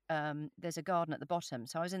bit. There's a garden at the bottom,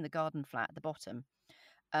 so I was in the garden flat at the bottom,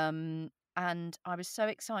 and I was so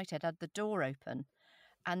excited. I had the door open,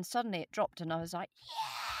 and suddenly it dropped, and I was like, "Yay!"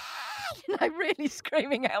 And I'm really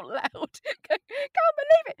screaming out loud, going, "Can't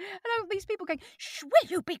believe it!" And all these people going, "Shh, will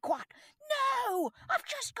you be quiet? No, I've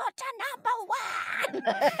just got to number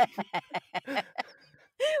one."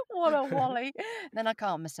 What a wally! Then I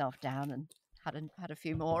calmed myself down and had a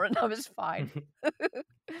few more, and I was fine.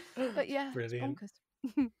 But yeah, Brilliant. it's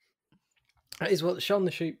bonkers. That is what Shaun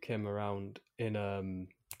the Sheep came around in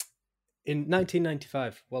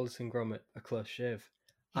 1995. Wallace and Gromit: A Close Shave,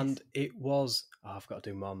 and it was I've got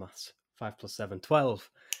to do more maths. 5 + 7,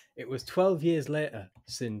 12. It was 12 years later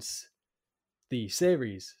since the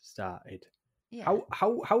series started. Yeah.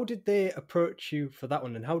 How did they approach you for that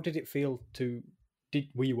one, and how did it feel to?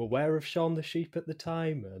 Were you aware of Shaun the Sheep at the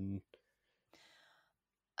time?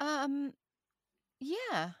 And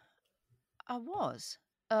yeah, I was.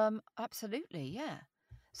 Absolutely, yeah.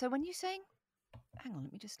 So when you're saying, hang on,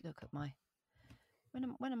 let me just look at my.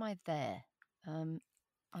 When am I there? I'm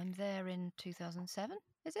there in 2007.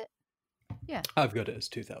 Is it? Yeah. I've got it as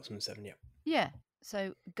 2007. Yeah. Yeah.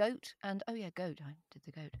 So Goat and Goat. I did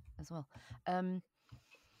the Goat as well.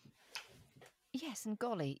 Yes, and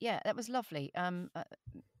golly, yeah, that was lovely.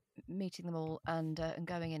 Meeting them all and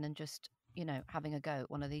going in and just having a go at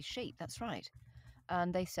one of these sheep. That's right.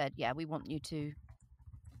 And they said, yeah, we want you to,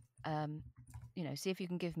 see if you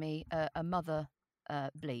can give me a mother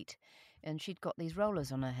bleat. And she'd got these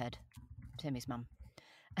rollers on her head, Timmy's mum.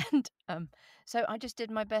 And so I just did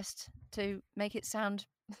my best to make it sound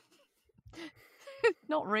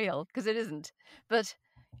not real, because it isn't. But,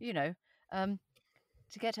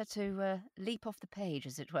 leap off the page,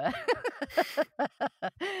 as it were.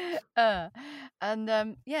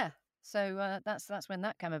 Yeah, so that's when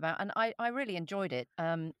that came about, and I really enjoyed it.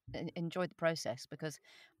 Enjoyed the process because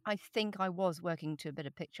I think I was working to a bit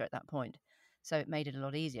of picture at that point, so it made it a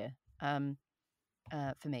lot easier for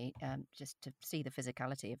me just to see the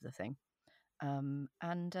physicality of the thing.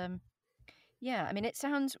 Yeah, I mean, it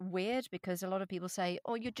sounds weird because a lot of people say,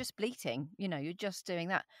 "Oh, you're just bleating, you're just doing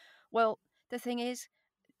that." Well, the thing is,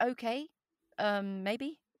 okay,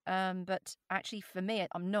 maybe, but actually, for me,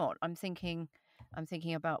 I'm not. I'm thinking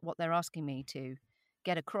about what they're asking me to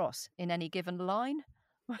get across in any given line.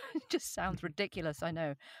 It just sounds ridiculous, I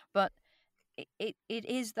know, but it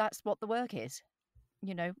is. That's what the work is.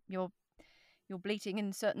 You're bleating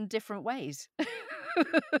in certain different ways.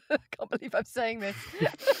 Can't believe I'm saying this.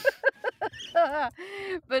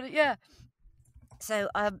 But yeah. So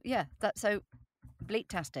so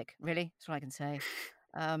bleat-tastic, really. That's what I can say.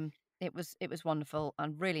 It was wonderful. I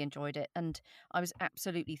really enjoyed it, and I was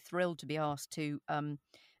absolutely thrilled to be asked to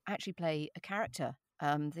actually play a character.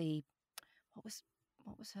 The what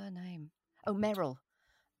was her name? Oh, Meryl.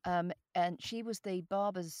 And she was the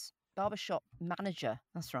barbershop manager.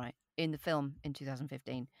 That's right, in the film in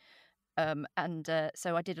 2015.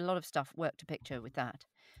 So I did a lot of stuff, work to picture with that,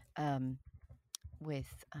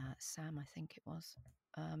 with Sam, I think it was.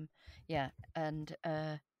 Yeah, and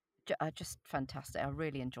just fantastic. I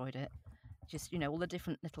really enjoyed it. Just all the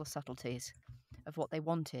different little subtleties of what they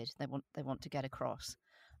wanted. They want to get across.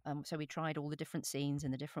 So we tried all the different scenes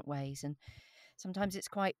in the different ways, and sometimes it's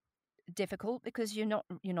quite difficult because you're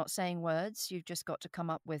not saying words. You've just got to come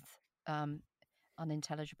up with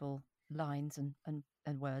unintelligible lines and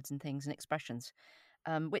words and things and expressions,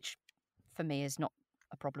 which for me is not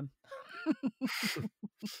a problem.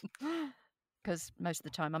 Because most of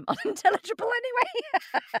the time I'm unintelligible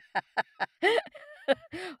anyway.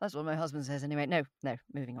 That's what my husband says anyway. No,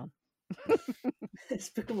 moving on. It's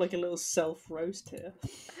become like a little self-roast here.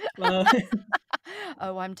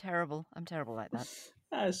 Oh, I'm terrible. I'm terrible like that.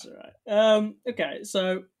 That's all right. Okay,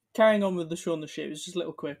 so carrying on with the Shaun the Sheep, it's just a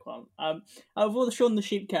little quick one. Out of all the Shaun the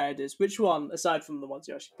Sheep characters, which one, aside from the ones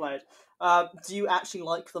you actually played, do you actually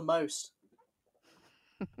like the most?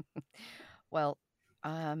 Well,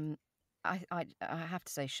 I have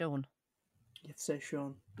to say Shaun. You have to say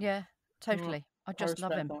Shaun. Yeah, totally. I just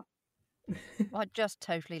love him. I just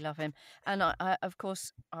totally love him, and I of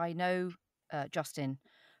course I know Justin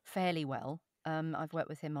fairly well. I've worked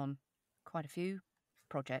with him on quite a few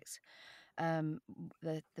projects.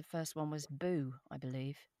 The first one was Boo, I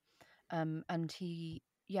believe, and he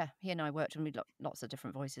and I worked on lots of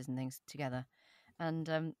different voices and things together,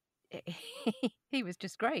 and he was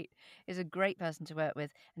just great. He's a great person to work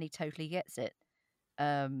with, and he totally gets it.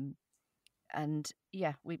 And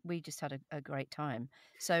yeah, we just had a great time.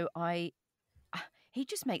 So he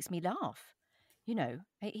just makes me laugh.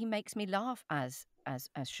 He makes me laugh as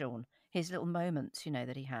Shaun. His little moments,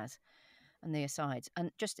 that he has, and the asides,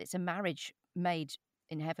 and just it's a marriage made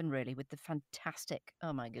in heaven, really, with the fantastic,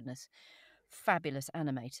 oh my goodness, fabulous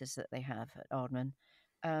animators that they have at Aardman,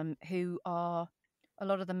 who are a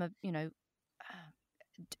lot of them are,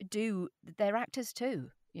 they're actors too,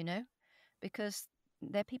 because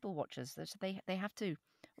they're people watchers. So they have to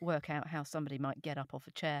work out how somebody might get up off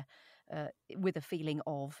a chair with a feeling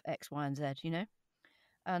of X, Y, and Z,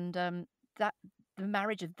 and that the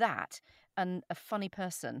marriage of that and a funny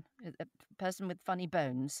person, a person with funny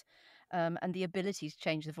bones, and the ability to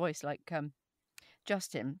change the voice like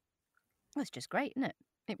Justin, that's just great, isn't it?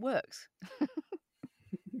 It works.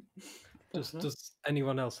 Does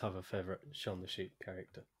anyone else have a favourite Shaun the Sheep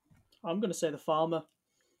character? I'm going to say the farmer.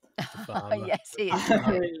 The farmer. Yes, he is.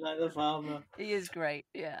 I really like the farmer. He is great.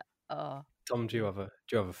 Yeah. Oh. Tom, do you have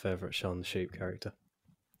a favourite Shaun the Sheep character?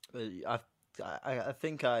 I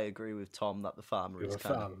think I agree with Tom that the farmer is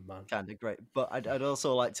kind of great, but I'd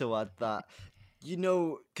also like to add that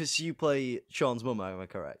because you play Sean's mum, am I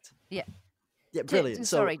correct? Yeah. Yeah, brilliant.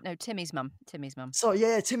 Timmy's mum. So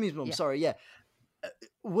yeah, Timmy's mum. Yeah. Sorry, yeah.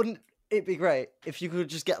 Wouldn't it be great if you could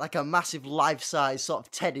just get like a massive life-size sort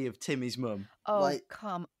of teddy of Timmy's mum? Oh,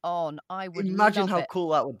 come on! I would imagine love how it. cool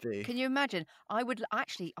that would be. Can you imagine? I'd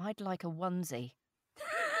like a onesie.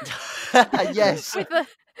 Yes.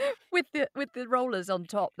 with the rollers on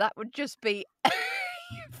top. That would just be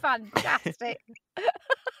fantastic.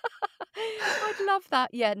 I'd love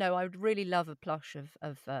that. Yeah, no, I would really love a plush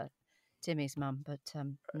of Timmy's mum, but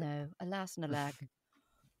no, alas and alack.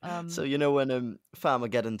 So when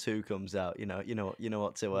Farmageddon 2 comes out, you know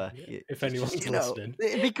what to if anyone's listening,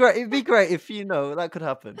 it'd be great if that could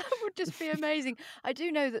happen. That would just be amazing. I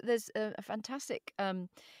do know that there's a fantastic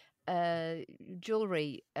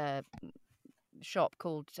jewelry shop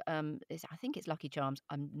called I think it's Lucky Charms.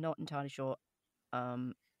 I'm not entirely sure.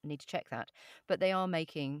 Need to check that. But they are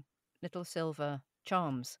making little silver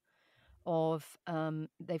charms of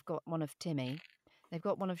they've got one of Timmy, they've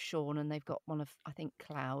got one of Sean, and they've got one of, I think,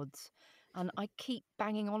 Clouds. And I keep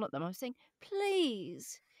banging on at them. I'm saying,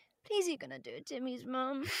 please, you're gonna do it, Timmy's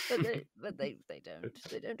mum. But they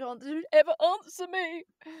don't ever answer me.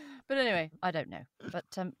 But anyway, I don't know. But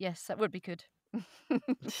yes, that would be good.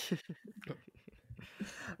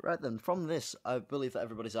 Right then, from this, I believe that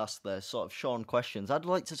everybody's asked their sort of Sean questions. I'd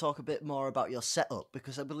like to talk a bit more about your setup,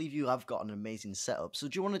 because I believe you have got an amazing setup. So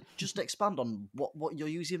do you want to just expand on what you're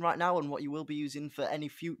using right now and what you will be using for any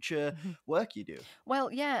future work you do?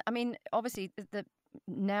 Well, yeah, I mean, obviously,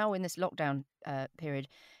 now in this lockdown period,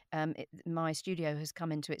 my studio has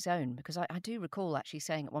come into its own, because I do recall actually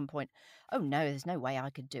saying at one point, "Oh no, there's no way I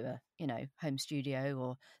could do a home studio,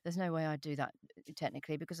 or there's no way I'd do that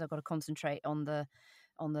technically, because I've got to concentrate on the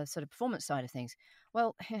sort of performance side of things."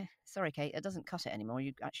 Well, sorry, Kate, it doesn't cut it anymore.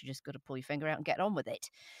 You actually just got to pull your finger out and get on with it.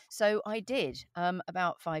 So I did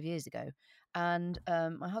about 5 years ago, and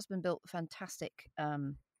my husband built a fantastic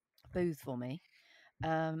booth for me.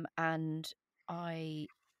 And I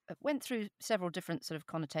went through several different sort of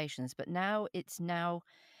connotations, but now it's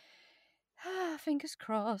fingers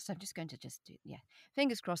crossed. I'm just going to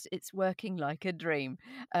fingers crossed. It's working like a dream.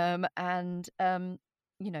 And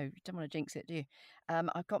you don't want to jinx it, do you?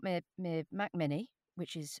 I've got my Mac Mini,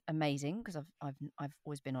 which is amazing, because I've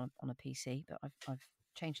always been on a PC, but I've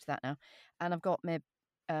changed to that now, and I've got my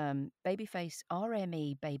Babyface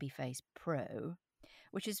RME Babyface Pro,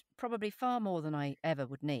 which is probably far more than I ever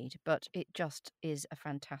would need, but it just is a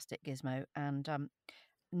fantastic gizmo. And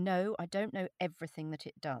no, I don't know everything that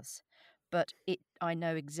it does, but I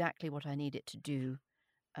know exactly what I need it to do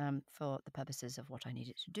for the purposes of what I need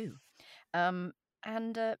it to do. And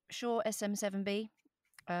Shure SM7B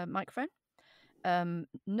microphone.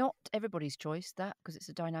 Not everybody's choice, that, because it's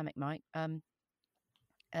a dynamic mic.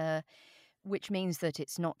 Which means that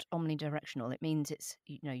it's not omnidirectional. It means it's,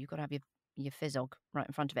 you've got to have your fizzog right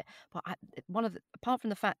in front of it. But apart from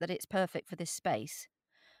the fact that it's perfect for this space,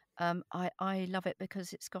 I love it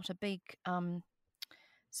because it's got a big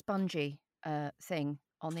spongy thing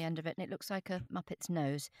on the end of it, and it looks like a Muppet's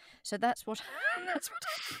nose. So that's what it's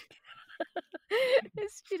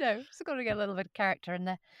it's got to get a little bit of character in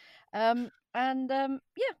there. Yeah,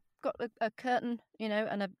 got a curtain,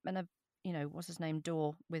 and a what's his name,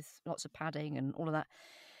 door with lots of padding and all of that.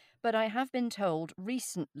 But I have been told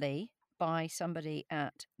recently by somebody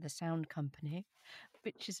at the sound company,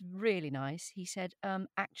 which is really nice. He said,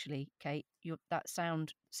 actually, Kate, that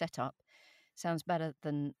sound setup sounds better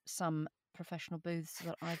than some professional booths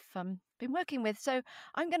that I've been working with. So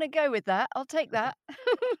I'm going to go with that. I'll take that.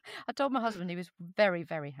 I told my husband, he was very,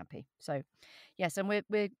 very happy. So yes, and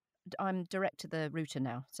I'm direct to the router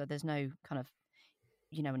now. So there's no kind of,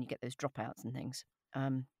 when you get those dropouts and things.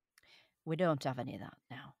 We don't have any of that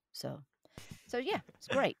now. So yeah, it's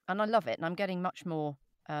great, and I love it, and I'm getting much more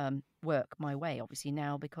work my way, obviously,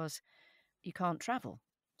 now, because you can't travel.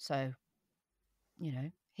 So,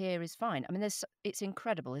 here is fine. I mean, it's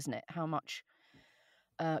incredible, isn't it, how much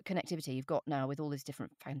connectivity you've got now with all these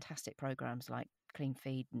different fantastic programs like Clean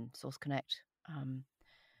Feed and Source Connect,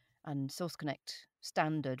 and Source Connect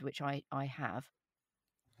Standard, which I have,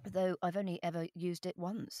 though I've only ever used it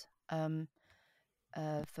once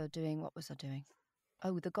for doing, what was I doing?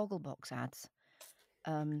 Oh, the Gogglebox ads.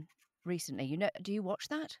 Recently, do you watch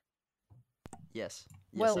that? Yes,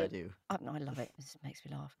 Well, I do. I love it. It makes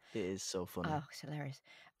me laugh. It is so funny. Oh, it's hilarious.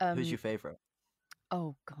 Who's your favourite?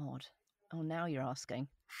 Oh God. Oh, now you're asking.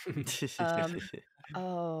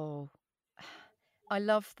 Oh, I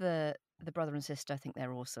love the brother and sister. I think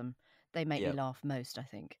they're awesome. They make me laugh most, I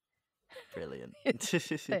think. Brilliant. They're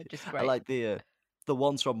just great. I like the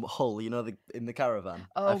ones from Hull, in the caravan.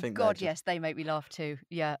 Oh, I think God, yes, they make me laugh too.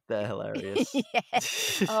 Yeah. They're hilarious. Yeah.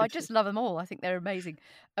 Oh, I just love them all. I think they're amazing.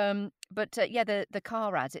 But yeah, the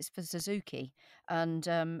car ads, it's for Suzuki, and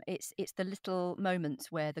it's the little moments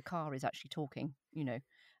where the car is actually talking,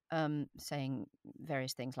 saying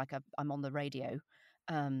various things, like I'm on the radio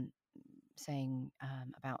saying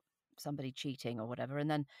about somebody cheating or whatever, and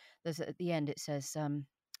then there's at the end it says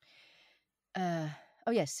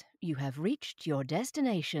oh yes, you have reached your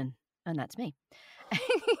destination, and that's me.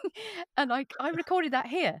 And I recorded that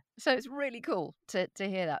here, so it's really cool to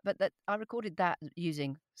hear that. But that I recorded that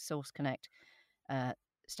using Source Connect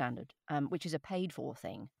Standard, which is a paid for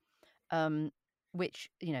thing, which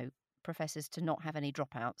professes to not have any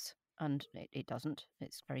dropouts, and it doesn't.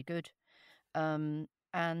 It's very good.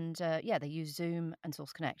 and they use Zoom and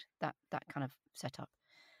Source Connect, that kind of setup,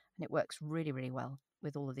 and it works really, really well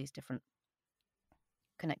with all of these different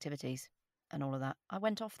connectivities and all of that. I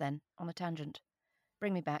went off then on a tangent.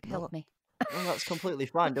 Bring me back, help me. No, that's completely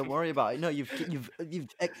fine. Don't worry about it. No, you've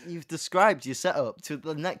described your setup to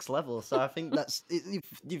the next level. So I think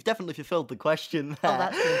you've definitely fulfilled the question there. Oh,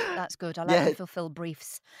 that's good. That's good. I like to fulfill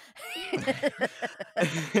briefs.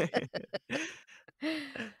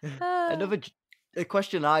 Another a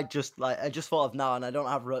question I just thought of now, and I don't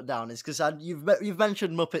have wrote down, is because you've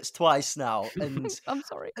mentioned Muppets twice now, and I'm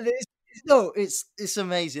sorry. it's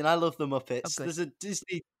amazing. I love the Muppets. good. There's a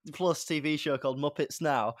Disney Plus TV show called Muppets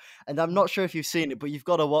Now, and I'm not sure if you've seen it, but you've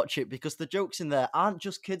got to watch it because the jokes in there aren't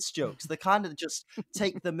just kids' jokes. They kind of just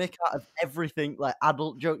take the mick out of everything, like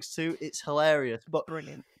adult jokes too. It's hilarious. But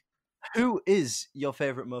Brilliant. who is your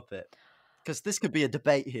favorite Muppet? Because this could be a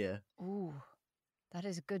debate here. Ooh, that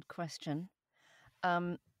is a good question.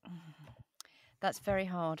 That's very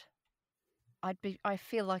hard. I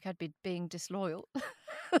feel like I'd be being disloyal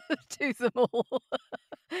to them all.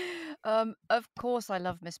 Of course, I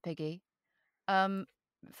love Miss Piggy,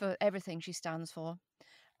 for everything she stands for.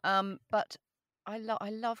 But I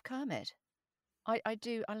love Kermit. I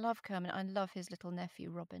do. I love Kermit. I love his little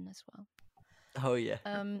nephew Robin as well. Oh yeah.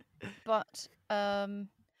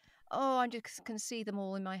 I just can see them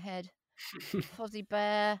all in my head. Fozzie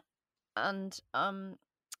Bear and oh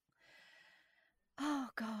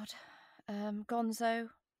God, Gonzo.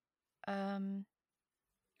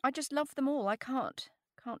 I just love them all. I can't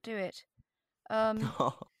do it.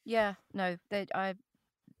 Yeah, no, I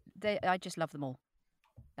just love them all.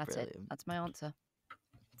 That's Brilliant. it. That's my answer.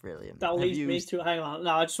 Brilliant. That leads me to hang on.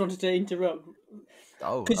 No, I just wanted to interrupt.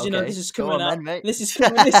 Oh, because okay. This is Go coming on, out. then, mate. This is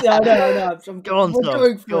coming. I know. Go on, we're Tom.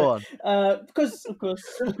 going for Go it. Because of course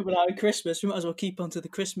we're coming out at Christmas. We might as well keep on to the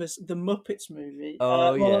Muppets movie.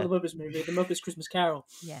 Oh yeah. Not the Muppets movie, the Muppets Christmas Carol.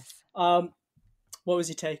 Yes. What was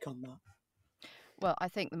your take on that? Well, I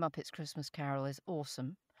think the Muppets Christmas Carol is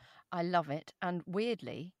awesome. I love it, and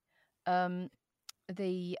weirdly, my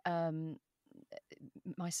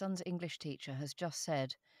son's English teacher has just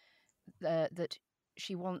said that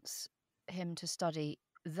she wants him to study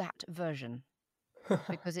that version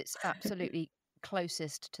because it's absolutely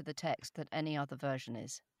closest to the text that any other version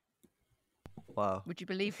is. Wow. Would you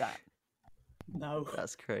believe that? No,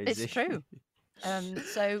 that's crazy. It's true.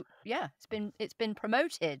 So yeah, it's been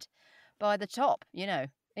promoted by the top,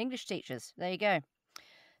 English teachers. There you go.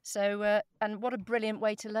 So and what a brilliant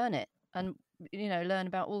way to learn it, and learn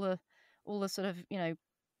about all the sort of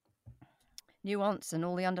nuance and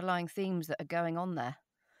all the underlying themes that are going on there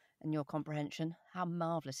in your comprehension. How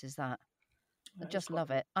marvelous is that? I just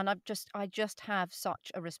love it, and I just have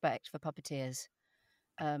such a respect for puppeteers,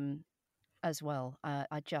 as well.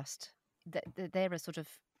 They're a sort of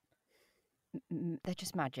they're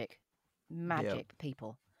just magic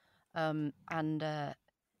people, and a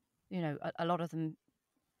lot of them,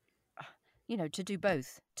 to do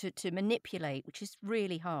both, to manipulate, which is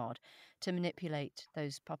really hard, to manipulate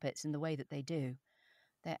those puppets in the way that they do.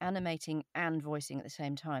 They're animating and voicing at the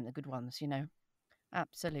same time, the good ones,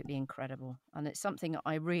 absolutely incredible. And it's something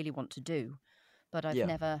I really want to do, but I've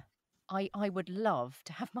never. I would love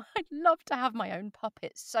to have my own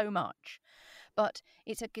puppet so much, but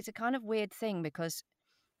it's a kind of weird thing because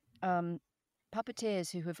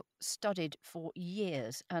puppeteers who have studied for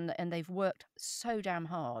years and they've worked so damn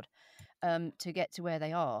hard to get to where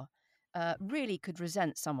they are, really could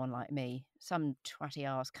resent someone like me, some twatty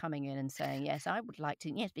arse coming in and saying, yes, I would like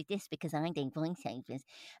to, yes, but this because I do voiceovers.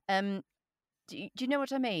 Do you know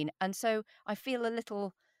what I mean? And so I feel a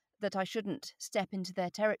little that I shouldn't step into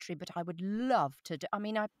their territory, but I would love to do. I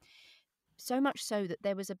mean, so much so that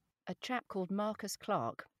there was a chap called Marcus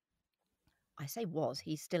Clark. I say was,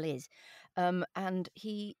 he still is, and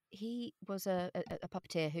he was a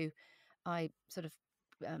puppeteer who I sort of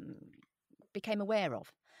became aware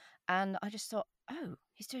of, and I just thought, oh,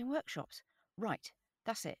 he's doing workshops, right?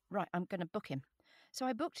 That's it, right? I'm going to book him. So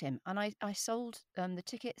I booked him, and I sold the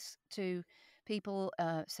tickets to people,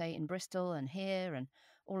 say in Bristol and here and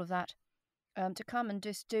all of that, to come and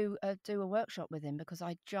just do a workshop with him because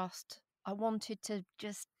I wanted to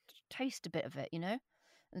just taste a bit of it, and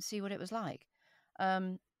see what it was like.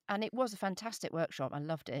 And it was a fantastic workshop. I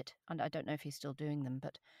loved it, and I don't know if he's still doing them,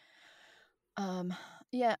 but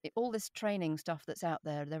all this training stuff that's out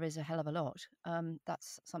there, there is a hell of a lot.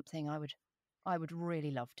 That's something I would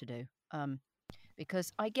really love to do,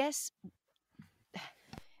 because I guess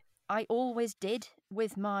I always did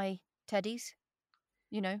with my teddies.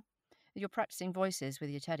 You're practicing voices with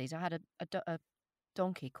your teddies. I had a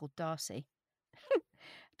donkey called Darcy,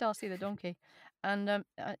 Darcy the donkey. And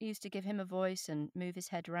I used to give him a voice and move his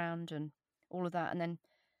head around and all of that. And then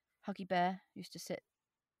Huggy Bear used to sit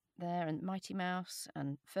there, and Mighty Mouse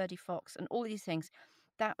and Ferdy Fox and all these things.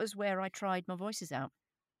 That was where I tried my voices out.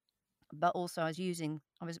 But also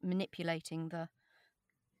I was manipulating the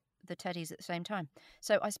teddies at the same time.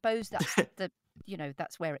 So I suppose that's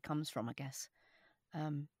that's where it comes from, I guess.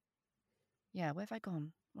 Yeah, where have I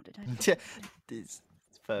gone? What did I do? It's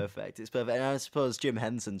perfect. It's perfect. And I suppose Jim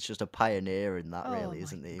Henson's just a pioneer in that, Oh really, my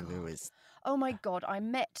isn't he? God. Oh my God, I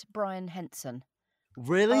met Brian Henson.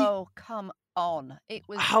 Really? Oh, come on. It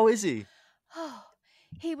was How is he? Oh,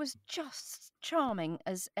 he was just charming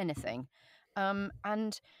as anything.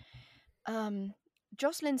 And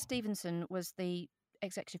Jocelyn Stevenson was the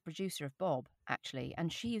executive producer of Bob, actually,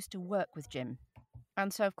 and she used to work with Jim.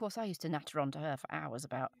 And so, of course, I used to natter on to her for hours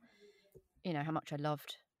about, how much I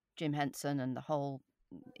loved Jim Henson and the whole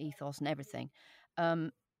ethos and everything.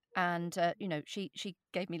 She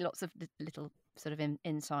gave me lots of little sort of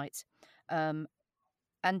insights. And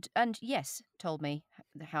yes, told me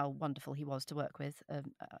how wonderful he was to work with.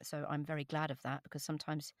 So I'm very glad of that, because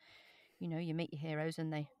sometimes, you meet your heroes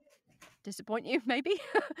and they disappoint you. Maybe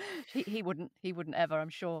he wouldn't ever, I'm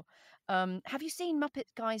sure. Have you seen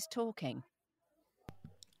Muppet Guys Talking?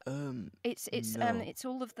 It's No. it's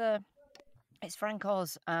all of the. It's Frank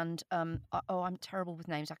Oz and I'm terrible with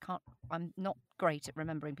names. I'm not great at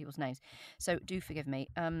remembering people's names, so do forgive me.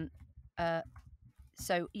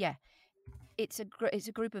 So yeah, it's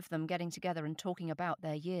a group of them getting together and talking about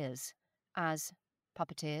their years as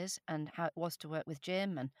puppeteers and how it was to work with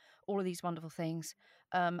Jim and all of these wonderful things.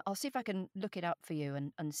 I'll see if I can look it up for you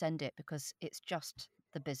and send it, because it's just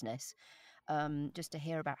the business. Just to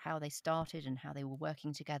hear about how they started and how they were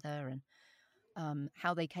working together, and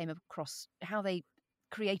how they came across, how they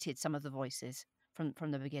created some of the voices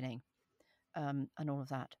from the beginning, and all of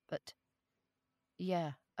that. But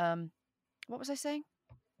yeah, what was I saying?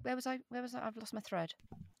 Where was I? I've lost my thread.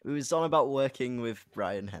 It was on about working with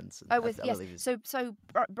Brian Henson. Oh, I yes. believe it's... So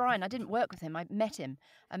Brian, I didn't work with him. I met him.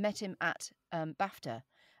 I met him at BAFTA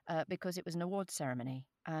because it was an awards ceremony,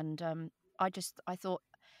 and I thought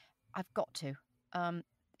I've got to.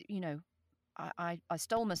 I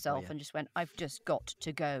stole myself and just went, I've just got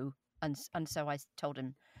to go, and so I told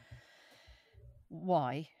him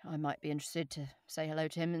why I might be interested to say hello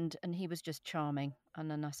to him, and he was just charming. And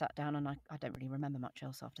then I sat down, and I don't really remember much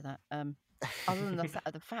else after that. Other than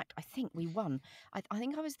the fact, I think we won. I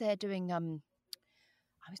think I was there doing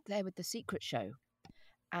I was there with the Secret Show,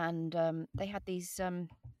 and they had these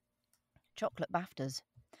chocolate BAFTAs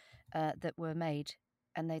that were made,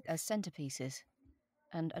 and they as centerpieces,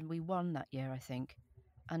 and we won that year, I think,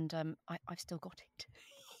 and I've still got it.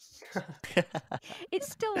 It's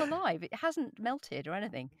still alive. It hasn't melted or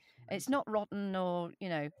anything. It's not rotten or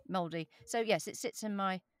mouldy. So yes, it sits in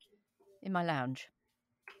my lounge,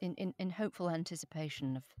 in hopeful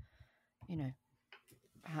anticipation of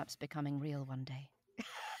perhaps becoming real one day.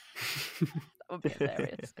 That would be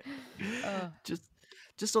hilarious.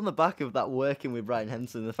 Just on the back of that, working with Brian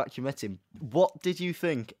Henson, the fact you met him, what did you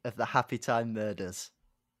think of the Happy Time Murders?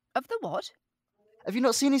 Of the what? Have you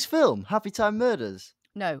not seen his film, Happy Time Murders?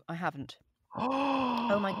 No, I haven't.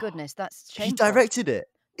 Oh my goodness, that's shameful. He directed it.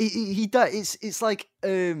 It's like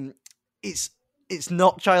it's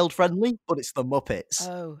not child friendly, but it's the Muppets.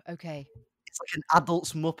 Oh, okay. It's like an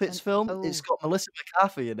adults Muppets film. It's got Melissa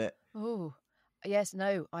McCarthy in it. Oh, yes.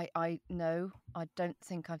 No, I don't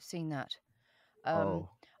think I've seen that.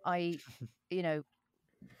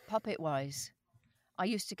 Puppet wise, I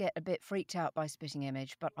used to get a bit freaked out by Spitting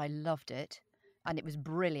Image, but I loved it. And it was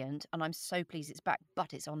brilliant, and I'm so pleased it's back,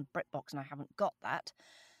 but it's on BritBox, and I haven't got that.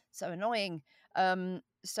 So annoying.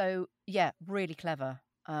 So yeah, really clever.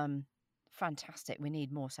 Fantastic. We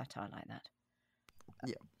need more satire like that.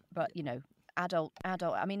 Yeah. But adult.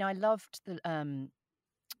 I mean, I loved the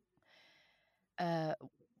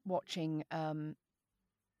watching. Oh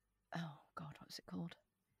God, what was it called?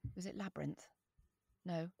 Was it Labyrinth?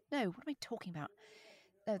 No. What am I talking about?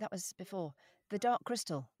 No, that was before. The Dark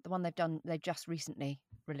Crystal, the one they've just recently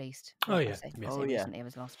released. Oh, yeah. Recently, it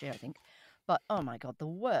was last year, I think. But oh my God, the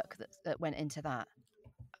work that went into that,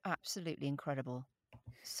 absolutely incredible.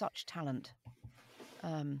 Such talent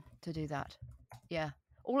to do that. Yeah,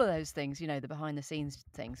 all of those things, the behind the scenes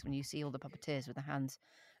things, when you see all the puppeteers with their hands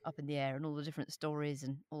up in the air and all the different stories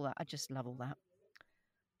and all that. I just love all that.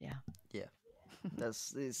 Yeah. Yeah.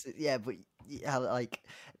 But yeah, like,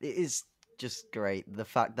 it is just great. The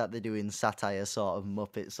fact that they're doing satire sort of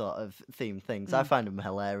Muppet sort of theme things, I find them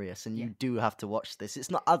hilarious. And Yeah. you do have to watch this. It's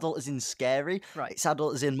not adult as in scary. Right. It's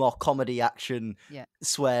adult as in more comedy, action, Yeah.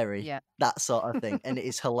 sweary, Yeah. that sort of thing. And it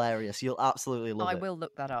is hilarious. You'll absolutely love I it. will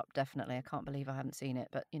look that up, definitely. I can't believe I haven't seen it,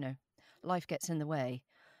 but, life gets in the way.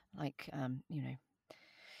 Like,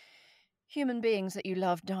 human beings that you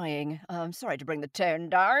love dying. Sorry to bring the tone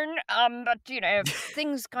down, but,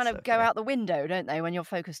 things kind It's of go okay. out the window, don't they, when you're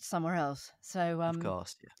focused somewhere else? So, Of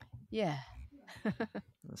course, yeah. yeah.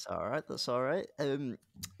 That's all right. That's all right.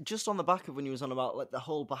 Just on the back of when you was on about like the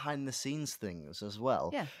whole behind the scenes things as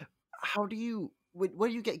well. Yeah. How do you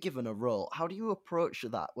when you get given a role? How do you approach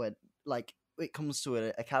that when like it comes to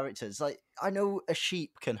a character? It's like I know a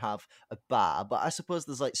sheep can have a bar, but I suppose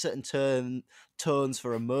there's like certain tones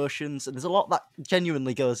for emotions, and there's a lot that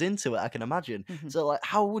genuinely goes into it. I can imagine. Mhm. So like,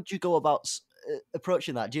 how would you go about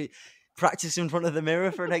approaching that? Do you practice in front of the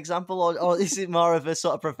mirror, for an example, or is it more of a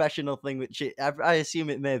sort of professional thing, which I assume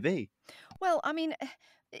it may be? Well, I mean,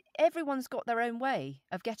 everyone's got their own way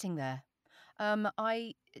of getting there.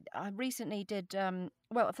 I recently did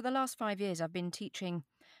well for the last 5 years. I've been teaching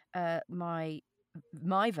my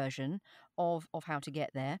version of how to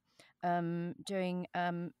get there. Doing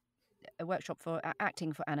a workshop for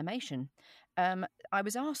acting for animation. I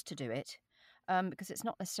was asked to do it because it's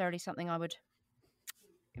not necessarily something I would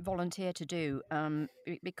volunteer to do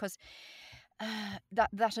because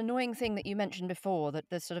that annoying thing that you mentioned before, that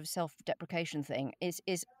the sort of self-deprecation thing is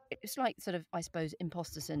it's like sort of, I suppose,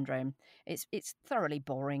 imposter syndrome. It's thoroughly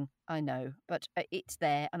boring, I know, but it's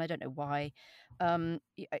there, and I don't know why.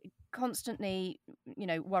 Constantly,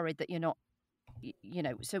 worried that you're not,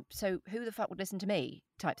 so who the fuck would listen to me,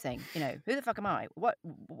 type thing. Who the fuck am I? What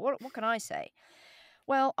can I say?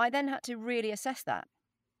 Well, I then had to really assess that.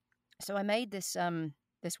 So I made this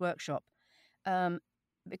workshop, and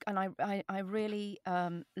I really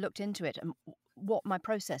looked into it and what my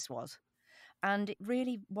process was, and it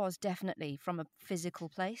really was definitely from a physical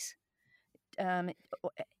place. Um,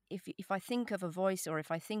 if I think of a voice or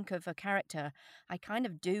if I think of a character, I kind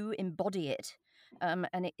of do embody it, and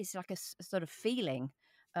it's like a sort of feeling.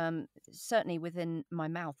 Certainly within my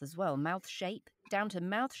mouth as well, mouth shape down to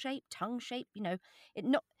mouth shape, tongue shape. It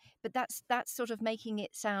not, but that's sort of making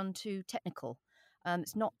it sound too technical.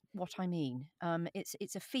 It's not what I mean.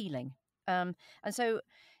 It's a feeling, and so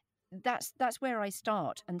that's where I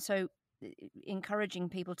start. And so encouraging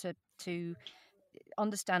people to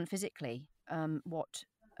understand physically what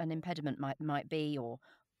an impediment might be, or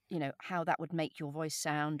how that would make your voice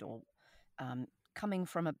sound, or coming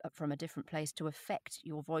from a different place to affect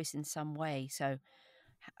your voice in some way. So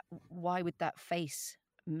why would that face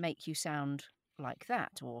make you sound like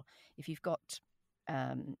that? Or if you've got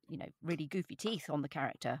really goofy teeth on the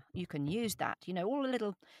character, you can use that. All the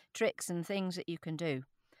little tricks and things that you can do.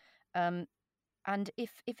 And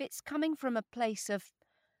if it's coming from a place of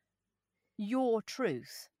your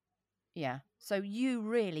truth, yeah, so you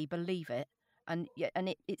really believe it, and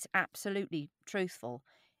it's absolutely truthful,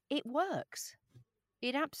 it works.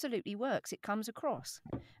 It absolutely works. It comes across.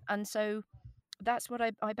 And so that's what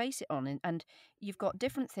I base it on. And you've got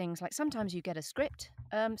different things, like sometimes you get a script,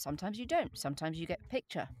 sometimes you don't. Sometimes you get a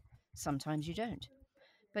picture, sometimes you don't.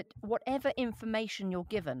 But whatever information you're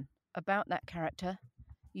given about that character,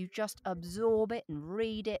 you just absorb it and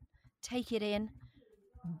read it, take it in,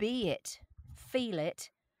 be it, feel it,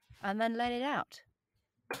 and then let it out.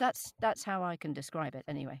 That's how I can describe it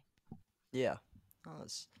anyway. Yeah. Oh,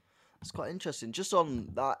 that's quite interesting. Just on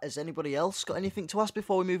that, has anybody else got anything to ask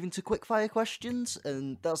before we move into quickfire questions?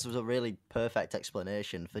 And that was a really perfect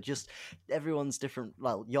explanation for just everyone's different,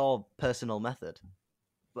 well, your personal method.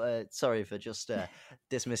 But sorry for just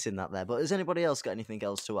dismissing that there. But has anybody else got anything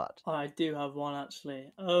else to add? I do have one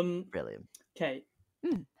actually. Brilliant. Kate,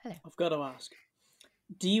 Hello. I've got to ask: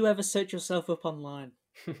 do you ever search yourself up online?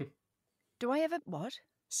 Do I ever what?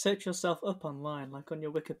 Search yourself up online, like on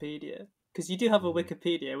your Wikipedia, because you do have a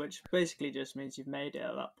Wikipedia, which basically just means you've made it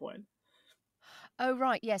at that point. Oh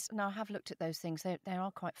right, yes. No, I have looked at those things. They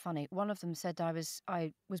are quite funny. One of them said I was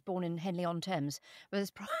born in Henley on Thames, but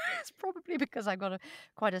it's probably because I've got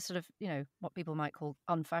quite a sort of what people might call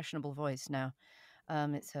unfashionable voice now.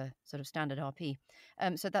 It's a sort of standard RP.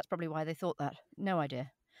 So that's probably why they thought that. No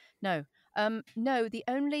idea. No. No. The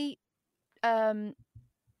only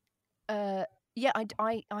yeah,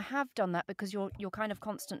 I have done that, because you're kind of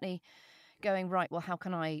constantly going, right, well, how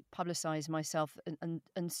can I publicize myself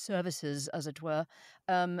and services, as it were,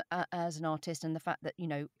 as an artist, and the fact that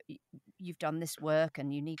you've done this work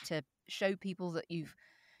and you need to show people that you've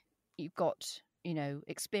got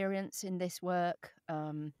experience in this work.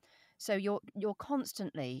 So you're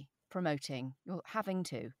constantly promoting. You're having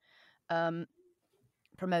to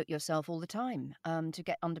promote yourself all the time to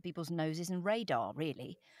get under people's noses and radar,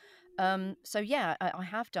 really. So yeah, I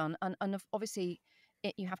have done, and obviously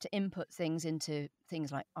you have to input things into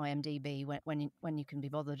things like IMDb when you can be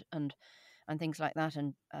bothered, and things like that.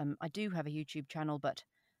 And I do have a YouTube channel, but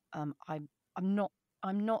I'm not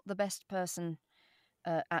the best person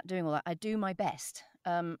at doing all that. I do my best,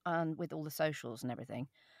 and with all the socials and everything.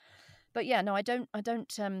 But yeah, no, I don't.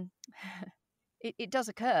 It does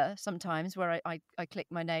occur sometimes where I click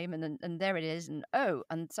my name and there it is,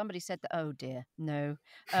 and somebody said that. Oh dear, no,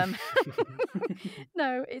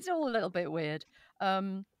 no, it's all a little bit weird.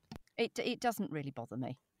 It doesn't really bother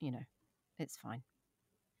me, it's fine.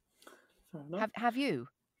 Fair enough. Have you?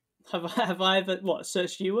 Have I ever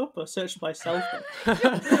searched you up or searched myself up?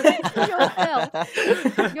 Yourself.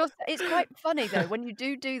 It's quite funny though when you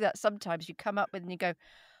do that. Sometimes you come up with and you go,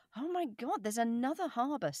 oh my God, there's another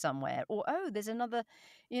Harbour somewhere, or oh, there's another,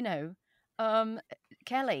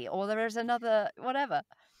 Kelly, or there is another whatever.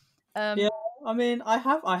 Yeah, I mean, I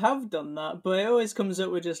have done that, but it always comes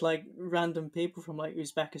up with just like random people from like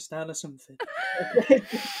Uzbekistan or something.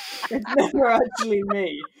 It's never actually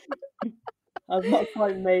me. I've not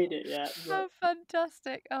quite made it yet. But... Oh,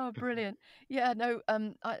 fantastic! Oh, brilliant! Yeah, no,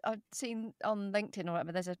 I've seen on LinkedIn or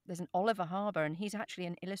whatever. There's an Oliver Harbour, and he's actually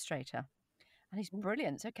an illustrator. And he's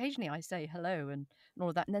brilliant. So occasionally I say hello and all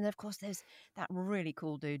of that. And then, of course, there's that really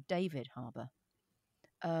cool dude, David Harbour,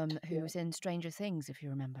 who was in Stranger Things, if you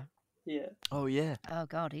remember. Yeah. Oh, yeah. Oh,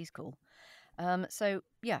 God, he's cool. So,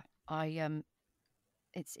 yeah,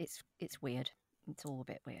 it's weird. It's all a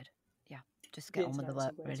bit weird. Yeah, just get on with the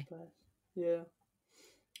work, really. Yeah.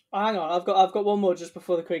 Oh, hang on, I've got one more just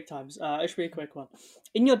before the quick times. It should be a quick one.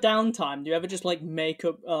 In your downtime, do you ever just like make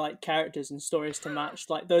up like characters and stories to match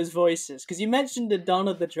like those voices? Because you mentioned the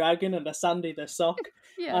Donna the Dragon and the Sandy the Sock.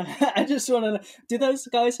 Yeah. I just want to know: do those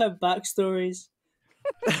guys have backstories?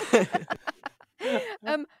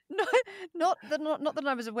 Not that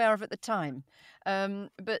I was aware of at the time,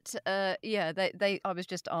 but yeah, I was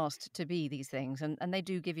just asked to be these things, and they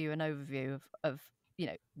do give you an overview of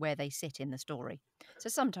where they sit in the story. So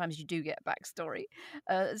sometimes you do get a backstory.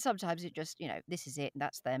 Sometimes it just this is it, and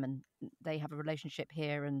that's them, and they have a relationship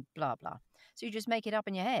here, and blah blah. So you just make it up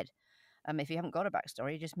in your head. If you haven't got a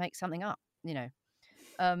backstory, you just make something up.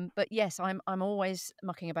 But yes, I'm always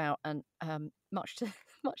mucking about, and much to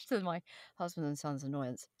my husband and son's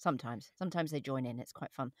annoyance. Sometimes they join in. It's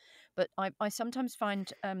quite fun, but I sometimes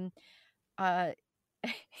find, as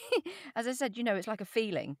I said, it's like a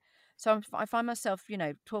feeling. So I find myself,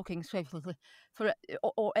 talking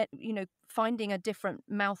or finding a different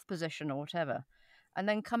mouth position or whatever, and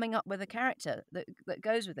then coming up with a character that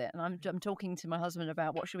goes with it. And I'm talking to my husband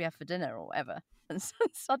about what should we have for dinner or whatever, and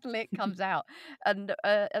suddenly it comes out, and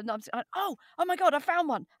I'm like, oh my God, I found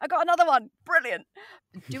one! I got another one! Brilliant!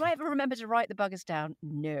 Do I ever remember to write the buggers down?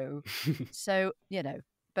 No. So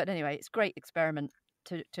but anyway, it's a great experiment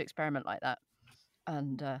to experiment like that,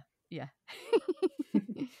 and yeah.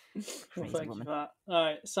 Well, thank you for that. All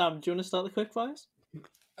right, Sam, do you want to start the quick fires?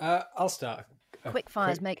 I'll start. Quick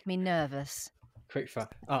fires make me nervous. Quick fire.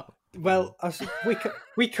 Oh, well,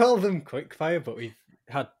 we call them quick fire, but we've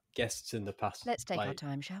had guests in the past. Let's take our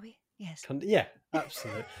time, shall we? Yes. Yeah,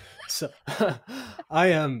 absolutely. So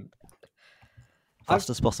I fast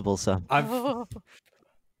as possible, Sam.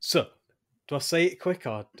 So, do I say it quick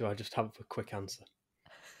or do I just have a quick answer?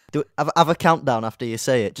 Have a countdown after you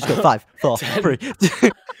say it. Just go 5, 4, 3.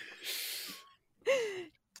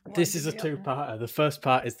 This is a two-parter. The first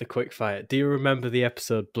part is the quick fire. Do you remember the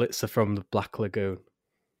episode Blitzer from the Black Lagoon?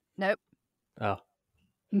 Nope. Oh.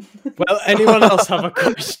 Well, anyone else have a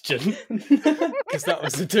question? Because that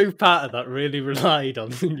was a two-parter that really relied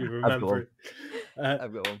on you remembering.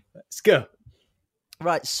 I've got one. Let's go.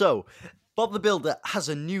 Right, so Bob the Builder has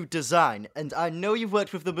a new design, and I know you've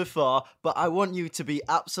worked with them before, but I want you to be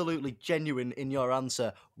absolutely genuine in your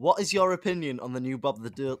answer. What is your opinion on the new Bob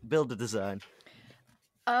the Builder design?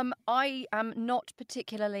 I am not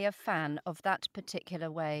particularly a fan of that particular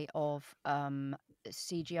way of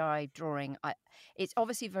CGI drawing. It's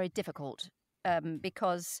obviously very difficult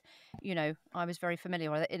because, I was very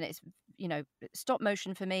familiar with it, and it's, stop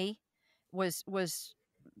motion for me was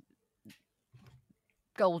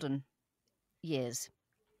golden years.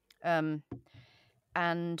 And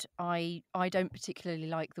I don't particularly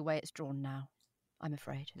like the way it's drawn now, I'm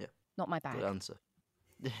afraid. Yeah. Not my bag. Good answer.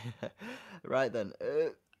 Right then.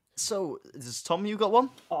 So, Tom, you got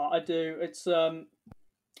one? Oh, I do. It's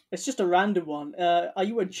just a random one. Are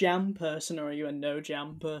you a jam person or are you a no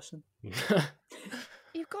jam person?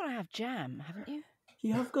 You've got to have jam, haven't you?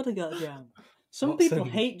 You have got to get jam. Some What's people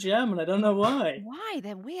hate German. I don't know why. Why?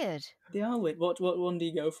 They're weird. They are weird. What one do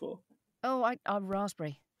you go for? Oh, I'm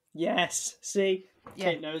raspberry. Yes. See, Yeah.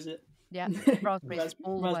 Kate knows it. Yeah, raspberries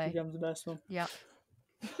all the Raspberry way. jam's the best one. Yeah.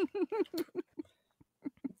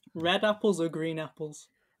 Red apples or green apples?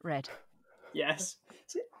 Red. Yes.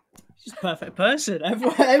 See, she's a perfect person.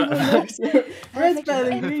 Everyone knows it. Red's Perfect better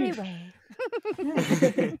in than every green.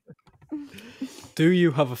 way. Do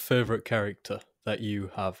you have a favourite character that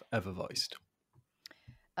you have ever voiced?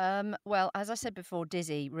 Well, as I said before,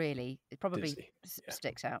 Dizzy really it probably Dizzy, yeah.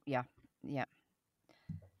 sticks out. Yeah.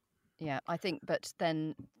 I think, but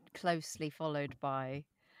then closely followed by,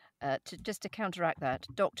 just to counteract that,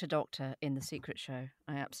 Doctor in The Secret Show.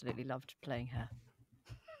 I absolutely loved playing her.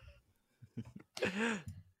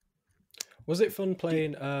 Was it fun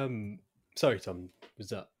playing? Sorry, Tom. Was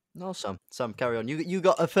that? No, Sam, carry on. You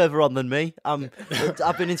got a further on than me. I've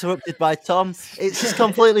been interrupted by Tom. It's just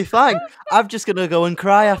completely fine. I'm just gonna go and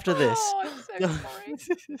cry after this. Oh, I'm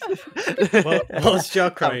so sorry. Whilst you're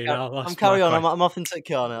crying, I'm carry on. I'm off into the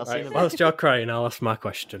corner. I'll see you in a bit. Whilst you're crying, I'll ask my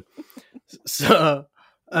question. So,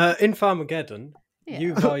 in Farmageddon,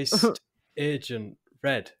 you voiced Agent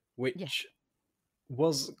Red, which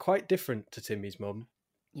was quite different to Timmy's mum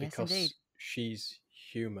because indeed. she's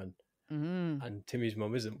human Mm. and Timmy's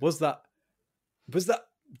mum isn't. Was that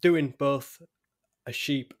doing both a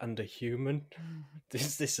sheep and a human?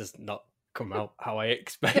 This has not come out how I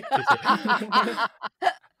expected it.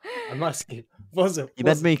 I'm asking, You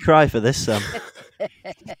made me cry for this, Sam.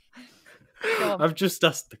 I've just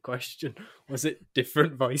asked the question. Was it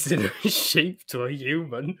different voicing a sheep to a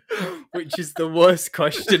human? Which is the worst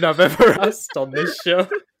question I've ever asked on this show.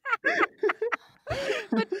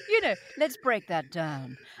 But let's break that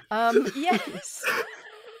down. Yes.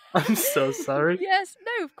 I'm so sorry. Yes,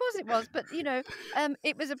 no, of course it was. But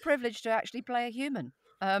it was a privilege to actually play a human.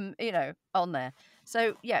 On there.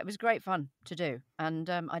 So yeah, it was great fun to do, and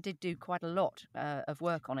I did do quite a lot of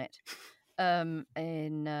work on it in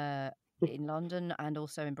London and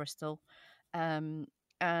also in Bristol, a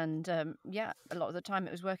lot of the time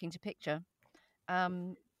it was working to picture.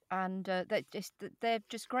 And they're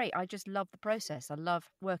just great. I just love the process. I love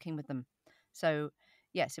working with them. So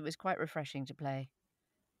yes, it was quite refreshing to play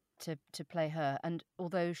her. And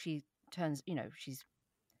although she turns, she's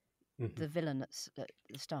the villain at the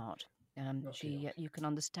start, you can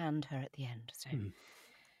understand her at the end. So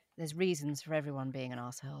there's reasons for everyone being an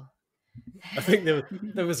arsehole. I think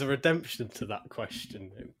there was a redemption to that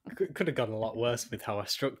question. It could have gone a lot worse with how I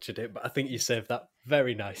structured it, but I think you saved that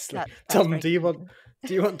very nicely. Tom, do you want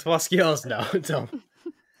to ask yours now, Tom?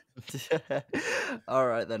 All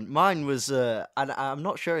right then. Mine was, and I'm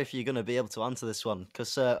not sure if you're going to be able to answer this one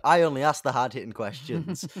because I only ask the hard-hitting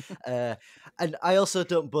questions, and I also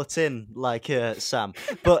don't butt in like Sam.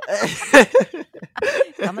 But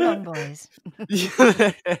come along, boys.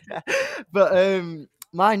 But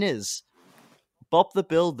mine is Bob the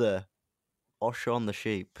Builder or Shaun the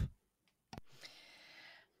Sheep.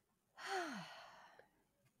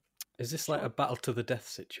 Is this like a battle to the death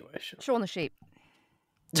situation? Shaun the Sheep.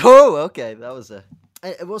 Oh, okay. That was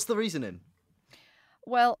what's the reasoning?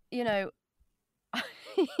 Well, I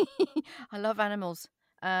love animals,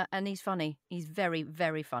 and he's funny. He's very,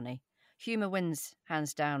 very funny. Humour wins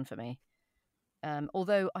hands down for me.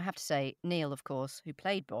 Although I have to say, Neil, of course, who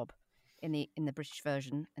played Bob in the British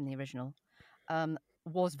version, in the original,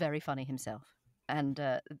 was very funny himself, and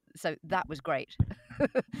so that was great.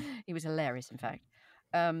 He was hilarious, in fact.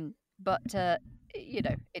 But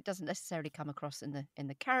it doesn't necessarily come across in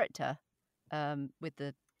the character. With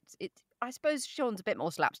I suppose Sean's a bit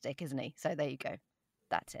more slapstick, isn't he? So there you go.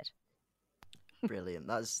 That's it. Brilliant.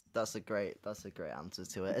 That's a great answer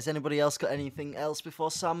to it. Has anybody else got anything else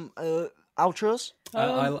before Sam outros?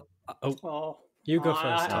 You go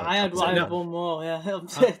first. I had one more. Yeah,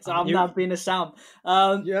 I'm not being a Sam.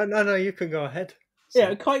 No, you can go ahead.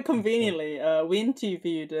 Yeah, quite conveniently, we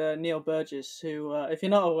interviewed Neil Burgess, who, if you're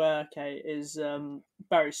not aware, okay, is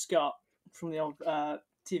Barry Scott from the old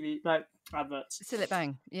TV adverts. Silly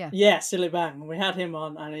Bang, yeah. Yeah, Silly Bang. We had him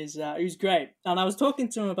on, and he was great. And I was talking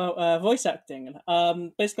to him about voice acting,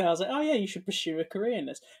 and basically I was like, oh yeah, you should pursue a career in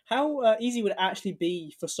this. How easy would it actually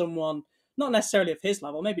be for someone, not necessarily of his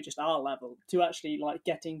level, maybe just our level, to actually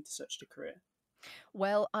get into such a career?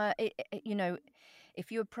 Well, if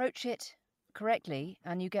you approach it correctly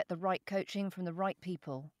and you get the right coaching from the right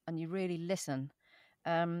people and you really listen,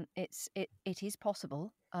 it is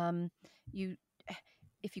possible.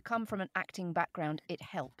 If you come from an acting background, it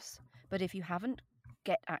helps. But if you haven't,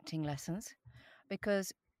 get acting lessons,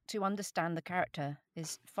 because to understand the character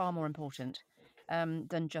is far more important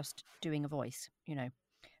than just doing a voice.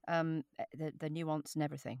 the nuance and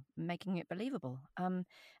everything, making it believable. And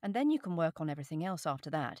then you can work on everything else after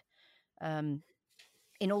that,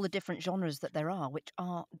 in all the different genres that there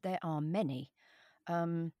are many.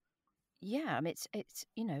 Yeah, I mean, it's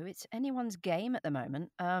it's anyone's game at the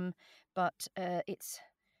moment. But it's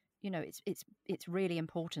really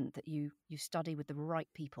important that you study with the right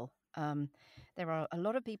people. There are a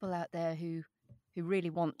lot of people out there who really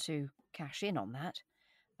want to cash in on that,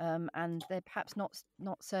 and they're perhaps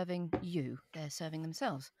not serving you; they're serving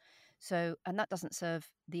themselves. So, and that doesn't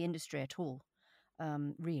serve the industry at all,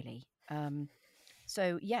 really.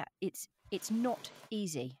 So, yeah, it's not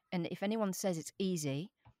easy. And if anyone says it's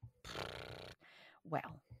easy,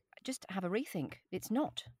 well, just have a rethink. It's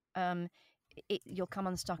not. You'll come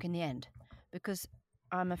unstuck in the end, because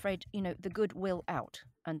I'm afraid the good will out,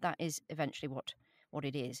 and that is eventually what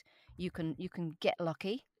it is. You can get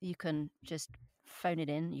lucky. You can just phone it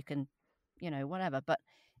in. You can, whatever, but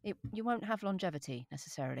you won't have longevity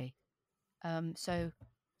necessarily. So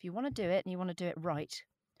if you want to do it and you want to do it right,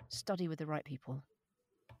 study with the right people.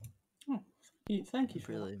 Oh, thank you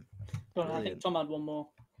for Brilliant. that. I think Tom had one more.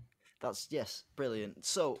 Yes, brilliant.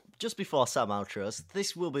 So, just before Sam outros,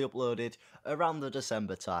 this will be uploaded around the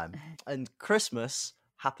December time, and Christmas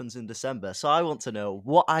happens in December. So, I want to know,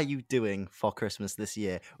 what are you doing for Christmas this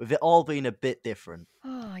year, with it all being a bit different?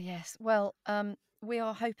 Oh yes. Well, we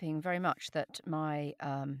are hoping very much that my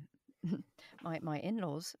my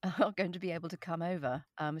in-laws are going to be able to come over,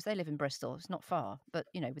 as they live in Bristol. It's not far, but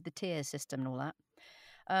with the tier system and all that.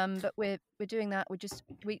 But we're doing that.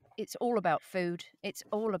 It's all about food. It's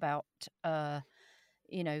all about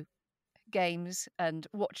games and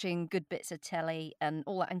watching good bits of telly and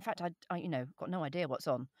all that. In fact, I got no idea what's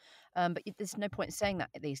on. But there's no point in saying that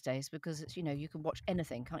these days, because it's you can watch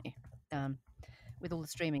anything, can't you? With all the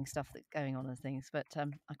streaming stuff that's going on and things. But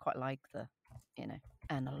I quite like the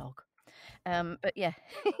analog. But yeah,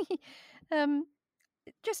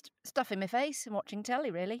 just stuff in my face and watching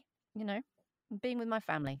telly, really. And being with my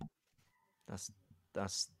family.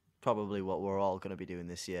 That's probably what we're all going to be doing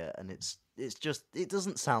this year, and it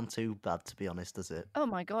doesn't sound too bad, to be honest, does it? Oh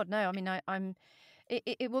my God, no! I mean,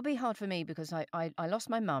 it will be hard for me, because I lost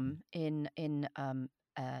my mum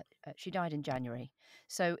she died in January,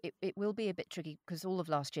 so it will be a bit tricky, because all of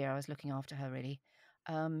last year I was looking after her, really,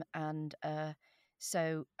 and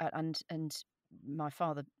my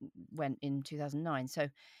father went in 2009, so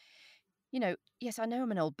yes, I know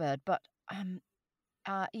I'm an old bird, but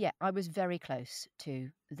yeah, I was very close to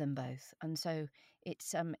them both, and so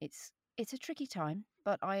it's a tricky time,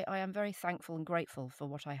 but I am very thankful and grateful for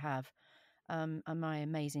what I have, and my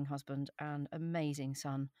amazing husband and amazing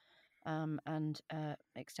son, and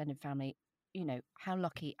extended family. How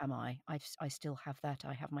lucky am I? I still have that.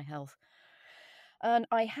 I have my health, and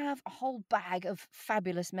I have a whole bag of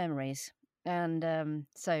fabulous memories, and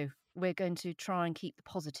so we're going to try and keep the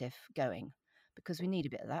positive going, because we need a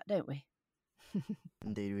bit of that, don't we?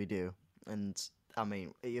 Indeed, we do. And I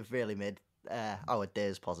mean, you've really made our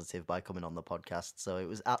days positive by coming on the podcast. So it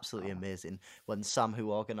was absolutely amazing when Sam,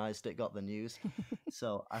 who organised it, got the news.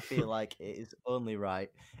 So I feel like it is only right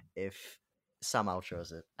if Sam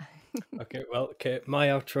outros it. Okay, my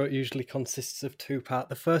outro usually consists of two parts.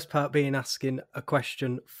 The first part being asking a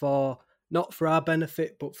question not for our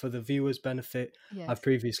benefit, but for the viewers' benefit. Yes. I've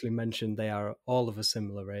previously mentioned they are all of a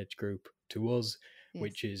similar age group to us, Yes.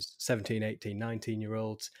 which is 17, 18,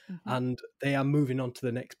 19-year-olds, Mhm. and they are moving on to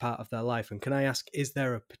the next part of their life. And can I ask, is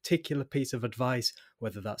there a particular piece of advice,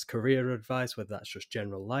 whether that's career advice, whether that's just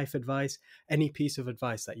general life advice, any piece of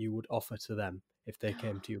advice that you would offer to them if they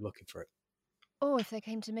came to you looking for it? Oh, if they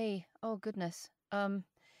came to me, oh goodness. Go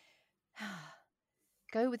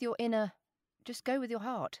with your inner, just go with your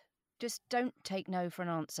heart. Just don't take no for an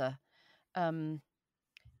answer.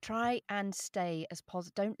 Try and stay as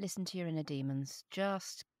positive. Don't listen to your inner demons.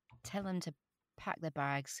 Just tell them to pack their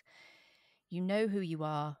bags. You know who you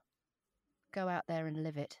are. Go out there and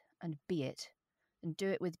live it and be it, and do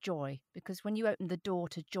it with joy, because when you open the door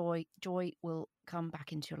to joy, joy will come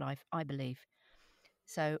back into your life, I believe.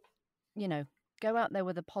 So, go out there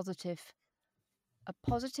with a positive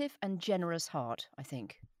and generous heart, I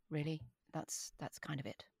think. Really, that's kind of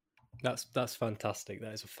it. That's fantastic.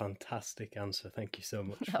 That is a fantastic answer. Thank you so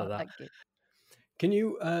much for Oh, that. thank you. Can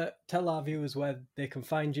you tell our viewers where they can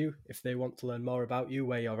find you if they want to learn more about you,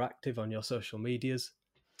 where you're active on your social medias?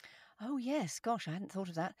 Oh yes, gosh, I hadn't thought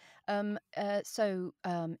of that. So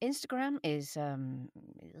Instagram is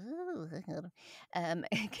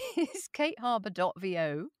is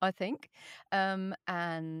kateharbour.vo, I think, and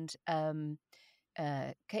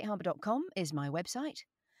kateharbour.com is my website,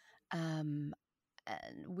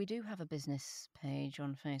 And we do have a business page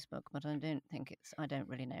on Facebook, but I don't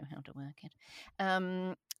really know how to work it.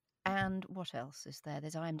 And what else is there?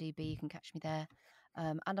 There's IMDb, you can catch me there.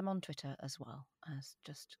 And I'm on Twitter as well as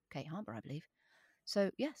just Kate Harbour, I believe.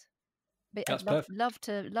 So yes, but That's I'd perfect. love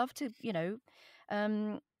to,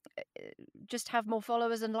 just have more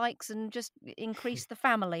followers and likes and just increase the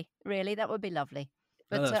family. Really, that would be lovely.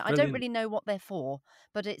 No, But that's I don't brilliant. really know what they're for.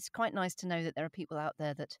 But it's quite nice to know that there are people out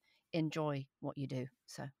there that enjoy what you do.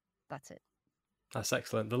 So that's it. That's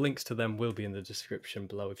excellent. The links to them will be in the description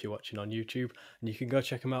below if you're watching on YouTube, and you can go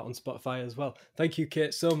check them out on Spotify as well. Thank you,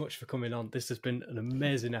 Kate, so much for coming on. This has been an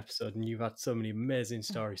amazing episode, and you've had so many amazing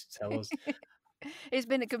stories to tell us. It's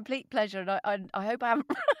been a complete pleasure, and I hope I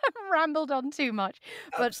haven't rambled on too much.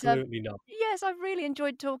 But Absolutely not. yes, I've really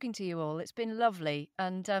enjoyed talking to you all. It's been lovely,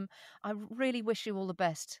 and I really wish you all the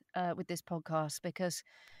best with this podcast because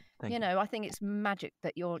Thank you. I think it's magic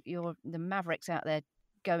that you're the mavericks out there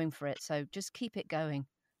going for it. So just keep it going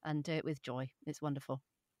and do it with joy. It's wonderful.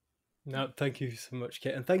 No, thank you so much,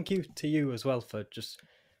 Kate, and thank you to you as well for just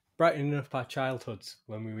brightening up our childhoods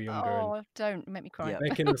when we were younger and Don't make me cry. Yeah.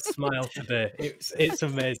 making us smile today. It's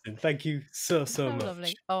amazing. Thank you so much.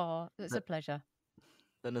 Lovely. Oh, it's a pleasure.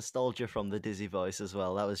 The nostalgia from the Dizzy voice as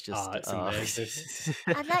well. That was just It's amazing.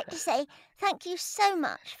 I'd like to say thank you so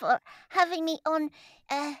much for having me on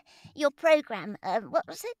your program. What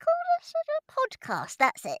was it called? A podcast.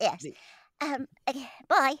 That's it. Yes.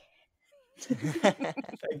 Bye.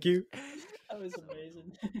 Thank you. That was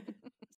amazing.